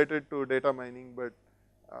area related to data mining, but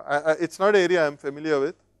it's not an area I am familiar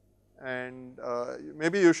with, and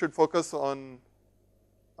maybe you should focus on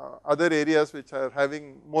other areas which are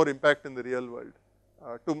having more impact in the real world.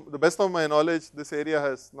 To the best of my knowledge, this area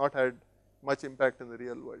has not had much impact in the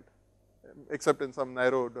real world, except in some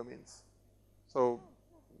narrow domains. So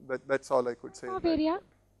that's all I could say. Area?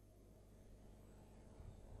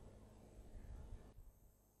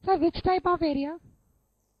 Sir, which type of area?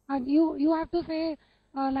 You have to say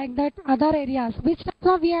like that other areas. Which type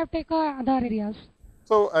of we have taken other areas?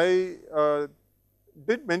 So I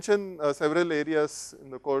did mention several areas in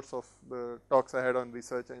the course of the talks I had on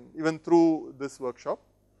research and even through this workshop,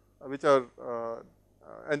 which are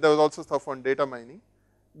and there was also stuff on data mining.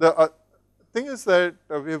 The thing is that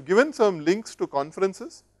we have given some links to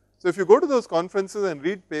conferences. So if you go to those conferences and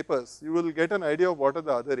read papers, you will get an idea of what are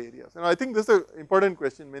the other areas. And I think this is an important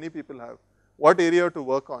question many people have, what area to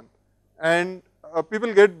work on. And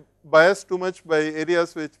people get biased too much by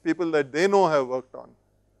areas which people that they know have worked on.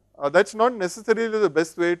 That's not necessarily the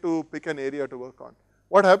best way to pick an area to work on.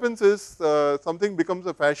 What happens is something becomes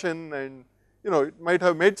a fashion, and it might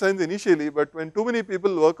have made sense initially, but when too many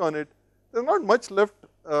people work on it, there's not much left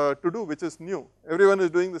to do which is new. Everyone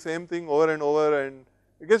is doing the same thing over and over, and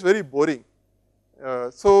it gets very boring.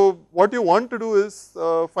 So what you want to do is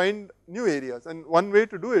find new areas, and one way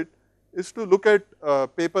to do it is to look at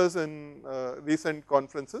papers in recent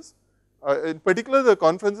conferences, in particular the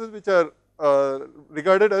conferences which are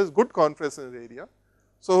regarded as good conferences in the area.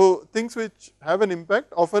 So things which have an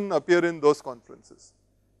impact often appear in those conferences.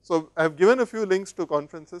 So I have given a few links to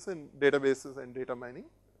conferences in databases and data mining.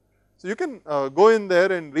 So you can go in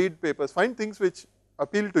there and read papers, find things which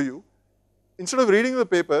appeal to you. Instead of reading the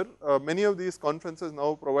paper, many of these conferences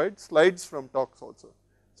now provide slides from talks also.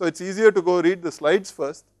 So it's easier to go read the slides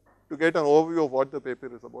first to get an overview of what the paper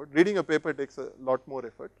is about. Reading a paper takes a lot more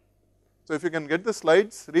effort. So if you can get the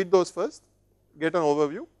slides, read those first, get an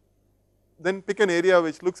overview, then pick an area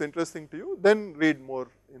which looks interesting to you, then read more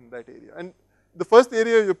in that area. And the first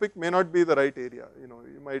area you pick may not be the right area.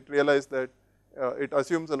 You might realize that it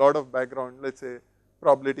assumes a lot of background, let's say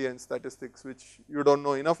probability and statistics, which you don't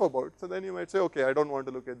know enough about. So then you might say, okay, I don't want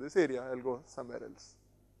to look at this area, I'll go somewhere else.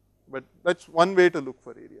 But that's one way to look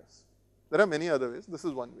for areas. There are many other ways, this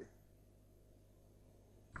is one way.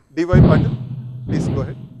 DY Patil, please go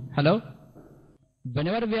ahead. Hello.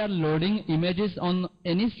 Whenever we are loading images on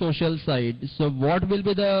any social site, so what will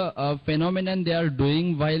be the phenomenon they are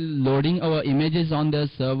doing while loading our images on their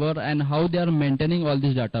server, and how they are maintaining all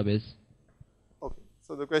this database? Okay,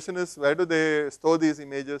 so the question is, where do they store these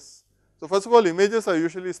images? So first of all, images are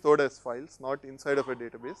usually stored as files, not inside of a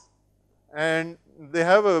database, and they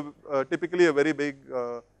have typically a very big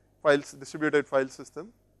distributed file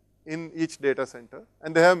system in each data center,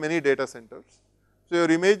 and they have many data centers. So your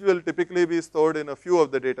image will typically be stored in a few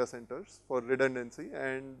of the data centers for redundancy,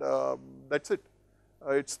 and that's it.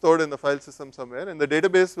 It's stored in the file system somewhere, and the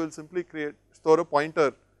database will simply store a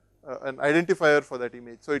pointer, an identifier for that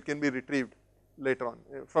image, so it can be retrieved later on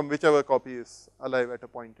from whichever copy is alive at a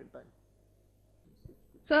point in time.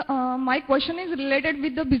 So my question is related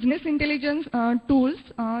with the business intelligence tools,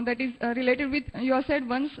 that is related with, you have said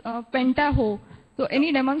once, Pentaho. So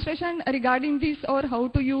any demonstration regarding this, or how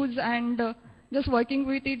to use, and just working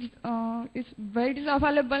with it, is where it is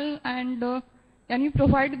available, and can you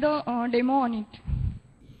provide the demo on it?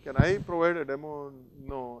 Can I provide a demo?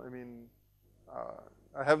 No, I mean,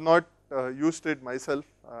 I have not used it myself.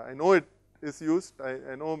 I know it is used,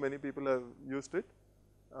 I know many people have used it,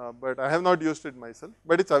 but I have not used it myself.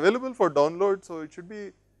 But it's available for download, so it should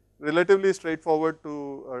be relatively straightforward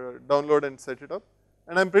to download and set it up.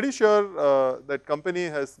 And I'm pretty sure that company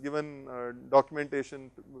has given documentation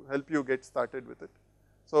to help you get started with it.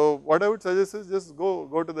 So what I would suggest is just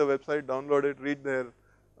go to the website, download it, read their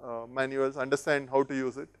manuals, understand how to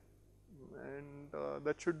use it, and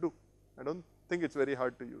that should do. I don't think it's very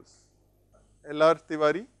hard to use. LR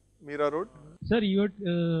Tiwari, Mira Road. Sir, you are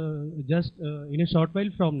just in a short while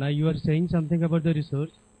from now, you are saying something about the research.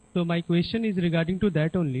 So my question is regarding to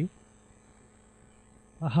that only.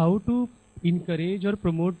 How to encourage or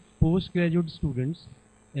promote postgraduate students,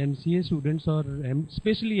 MCA students, or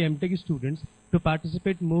especially MTech students to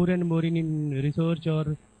participate more and more in research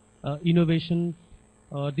or innovation,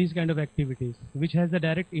 these kind of activities, which has a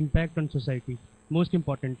direct impact on society, most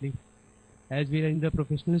importantly, as we are in the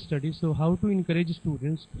professional studies. So how to encourage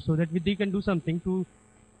students so that they can do something to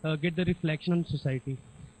get the reflection on society?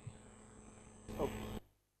 Okay.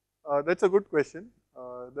 That's a good question.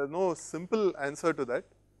 There's no simple answer to that.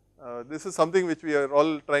 This is something which we are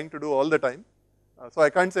all trying to do all the time. So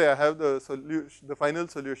I can't say I have the final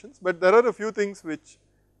solutions, but there are a few things which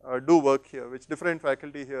do work here, which different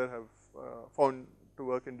faculty here have found to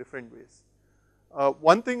work in different ways.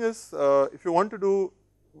 One thing is, if you want to do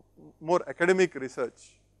more academic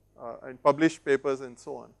research and publish papers and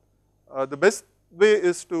so on, the best way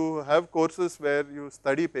is to have courses where you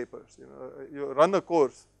study papers. You run a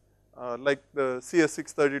course like the CS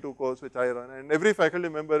 632 course which I run, and every faculty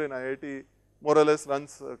member in IIT more or less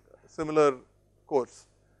runs a similar course,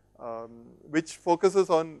 which focuses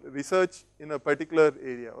on research in a particular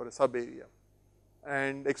area or a sub area,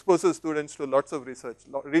 and exposes students to lots of research,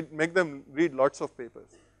 make them read lots of papers.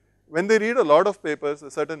 When they read a lot of papers, a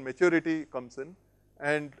certain maturity comes in,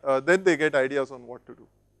 and then they get ideas on what to do.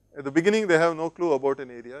 At the beginning they have no clue about an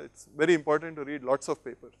area. It's very important to read lots of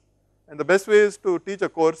papers, and the best way is to teach a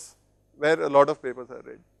course where a lot of papers are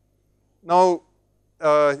read. Now,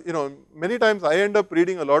 many times I end up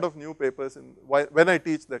reading a lot of new papers when I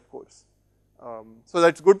teach that course. So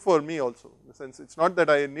that's good for me also, in the sense it's not that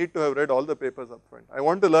I need to have read all the papers up front. I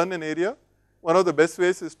want to learn an area. One of the best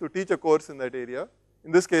ways is to teach a course in that area.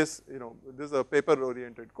 In this case, this is a paper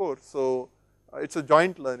oriented course, so it's a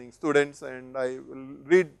joint learning, students and I will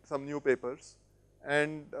read some new papers,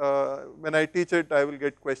 and when I teach it I will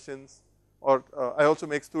get questions, or I also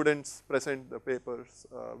make students present the papers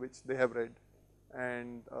which they have read,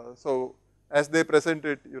 and so as they present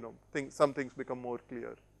it, some things become more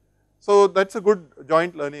clear. So that's a good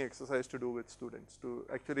joint learning exercise to do with students, to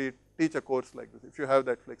actually teach a course like this. If you have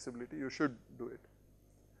that flexibility, you should do it.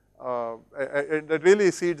 That really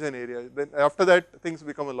seeds an area. Then after that, things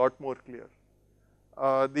become a lot more clear.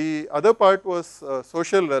 The other part was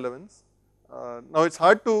social relevance. Now it's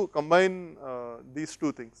hard to combine these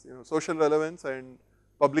two things, social relevance and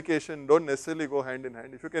publication don't necessarily go hand in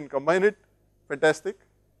hand. If you can combine it, fantastic,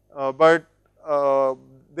 but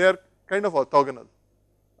they are kind of orthogonal.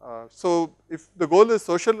 So if the goal is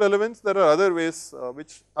social relevance, there are other ways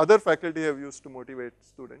which other faculty have used to motivate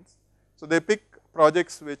students. So they pick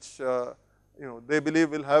projects which they believe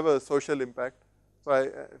will have a social impact.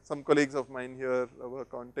 So some colleagues of mine here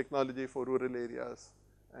work on technology for rural areas,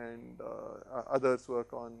 and others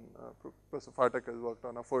work on, Professor Phatak has worked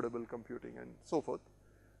on affordable computing and so forth,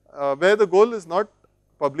 where the goal is not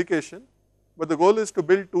publication, but the goal is to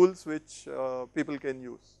build tools which people can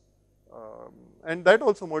use. And that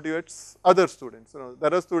also motivates other students.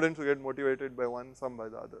 There are students who get motivated by one, some by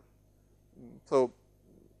the other. So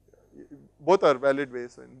both are valid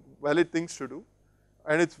ways and valid things to do.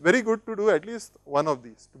 And it's very good to do at least one of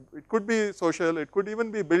these. It could be social, it could even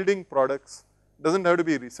be building products. It doesn't have to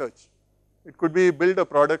be research. It could be build a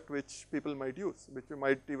product which people might use, which you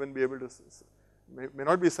might even be able to, may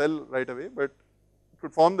not be sell right away, but it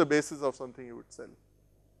could form the basis of something you would sell.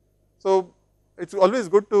 So it's always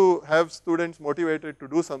good to have students motivated to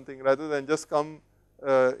do something rather than just come,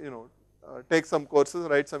 take some courses,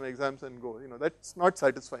 write some exams and go. That's not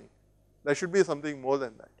satisfying. There should be something more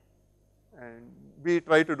than that. And we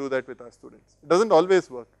try to do that with our students. It doesn't always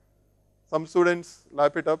work. Some students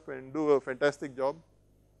lap it up and do a fantastic job.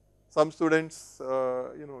 Some students,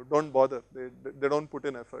 don't bother. They don't put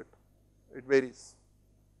in effort. It varies.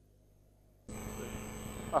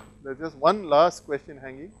 There's just one last question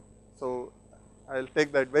hanging. So I'll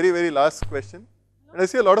take that very, very last question. And I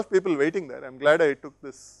see a lot of people waiting there. I'm glad I took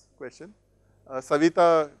this question.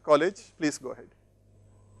 Savita College, please go ahead.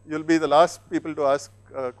 You'll be the last people to ask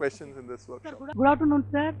questions in this workshop. Sir, good afternoon,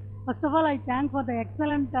 sir. First of all, I thank for the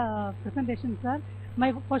excellent presentation, sir.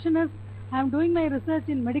 My question is, I am doing my research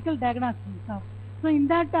in medical diagnostics, sir. So in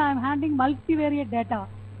that, I am handling multivariate data.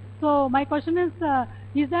 So my question is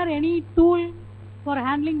there any tool for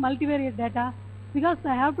handling multivariate data? Because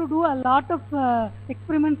I have to do a lot of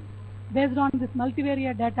experiments based on this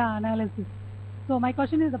multivariate data analysis. So my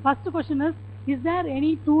question is, the first question is there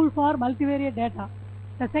any tool for multivariate data?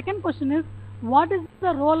 The second question is, what is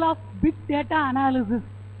the role of big data analysis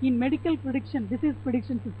in medical prediction, disease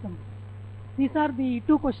prediction systems? These are the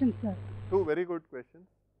two questions, sir. Two very good questions.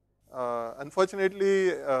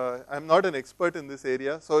 Unfortunately, I'm not an expert in this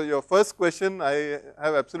area. So your first question, I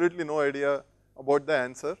have absolutely no idea about the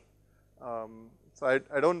answer. So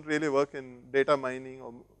I don't really work in data mining,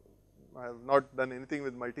 or I have not done anything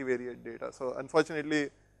with multivariate data. So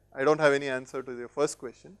unfortunately, I don't have any answer to your first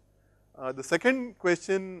question. The second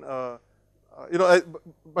question,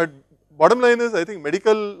 but bottom line is, I think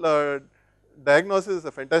medical diagnosis is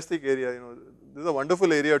a fantastic area. This is a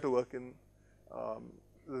wonderful area to work in.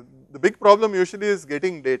 The big problem usually is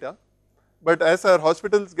getting data, but as our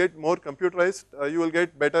hospitals get more computerized, you will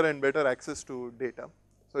get better and better access to data.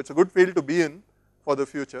 So it's a good field to be in for the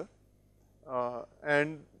future.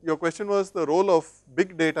 And your question was the role of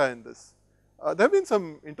big data in this. There have been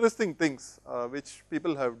some interesting things which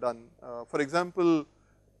people have done. For example,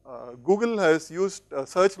 Google has used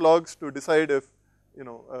search logs to decide if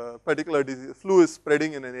a particular disease, flu is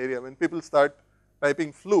spreading in an area. When people start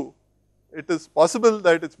typing flu, it is possible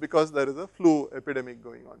that it's because there is a flu epidemic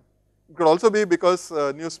going on. It could also be because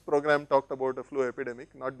a news program talked about a flu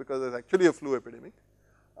epidemic, not because there's actually a flu epidemic.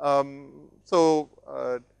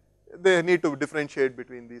 They need to differentiate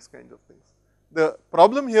between these kinds of things. The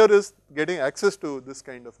problem here is getting access to this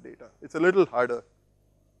kind of data. It's a little harder.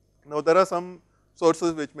 Now there are some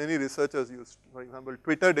sources which many researchers use. For example,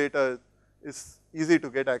 Twitter data is easy to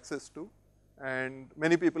get access to, and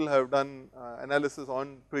many people have done analysis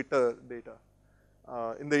on Twitter data.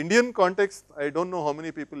 In the Indian context, I don't know how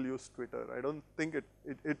many people use Twitter. I don't think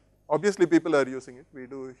it obviously people are using it. We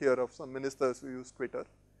do hear of some ministers who use Twitter.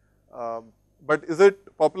 But is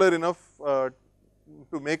it popular enough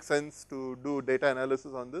to make sense to do data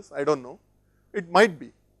analysis on this? I don't know. It might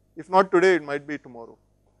be. If not today, it might be tomorrow.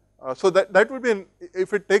 So that would be,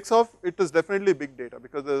 if it takes off, it is definitely big data,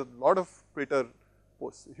 because there is a lot of Twitter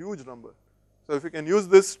posts, a huge number. So if you can use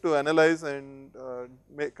this to analyze and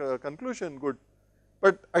make a conclusion, good.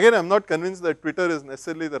 But again, I'm not convinced that Twitter is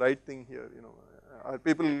necessarily the right thing here. Are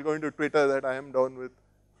people going to Twitter that I am down with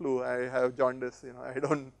flu, I have jaundice? I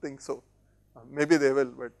don't think so. Maybe they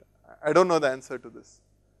will, but I don't know the answer to this.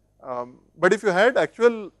 But if you had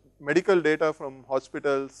actual medical data from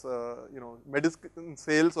hospitals, medicine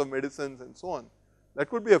sales of medicines and so on, that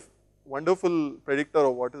could be a wonderful predictor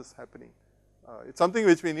of what is happening. It's something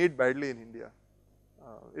which we need badly in India.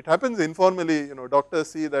 It happens informally,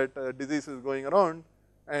 doctors see that disease is going around,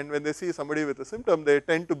 and when they see somebody with a symptom, they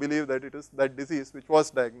tend to believe that it is that disease which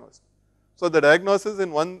was diagnosed. So the diagnosis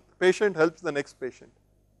in one patient helps the next patient.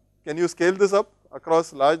 Can you scale this up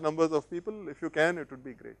across large numbers of people? If you can, it would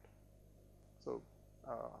be great. So,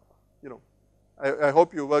 I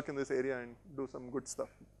hope you work in this area and do some good stuff,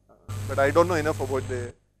 but I don't know enough about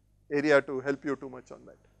the area to help you too much on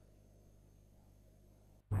that.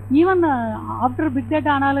 Even after big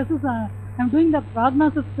data analysis, I am doing the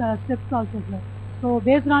prognosis steps also, sir. So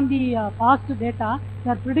based on the past data,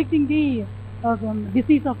 they are predicting the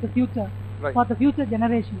disease of the future, right, for the future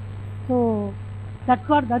generation. So that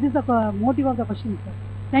is the motive of the question, sir.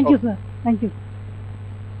 Thank you, sir. Thank you.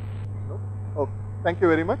 Okay. Thank you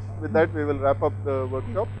very much. With that, we will wrap up the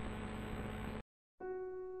workshop.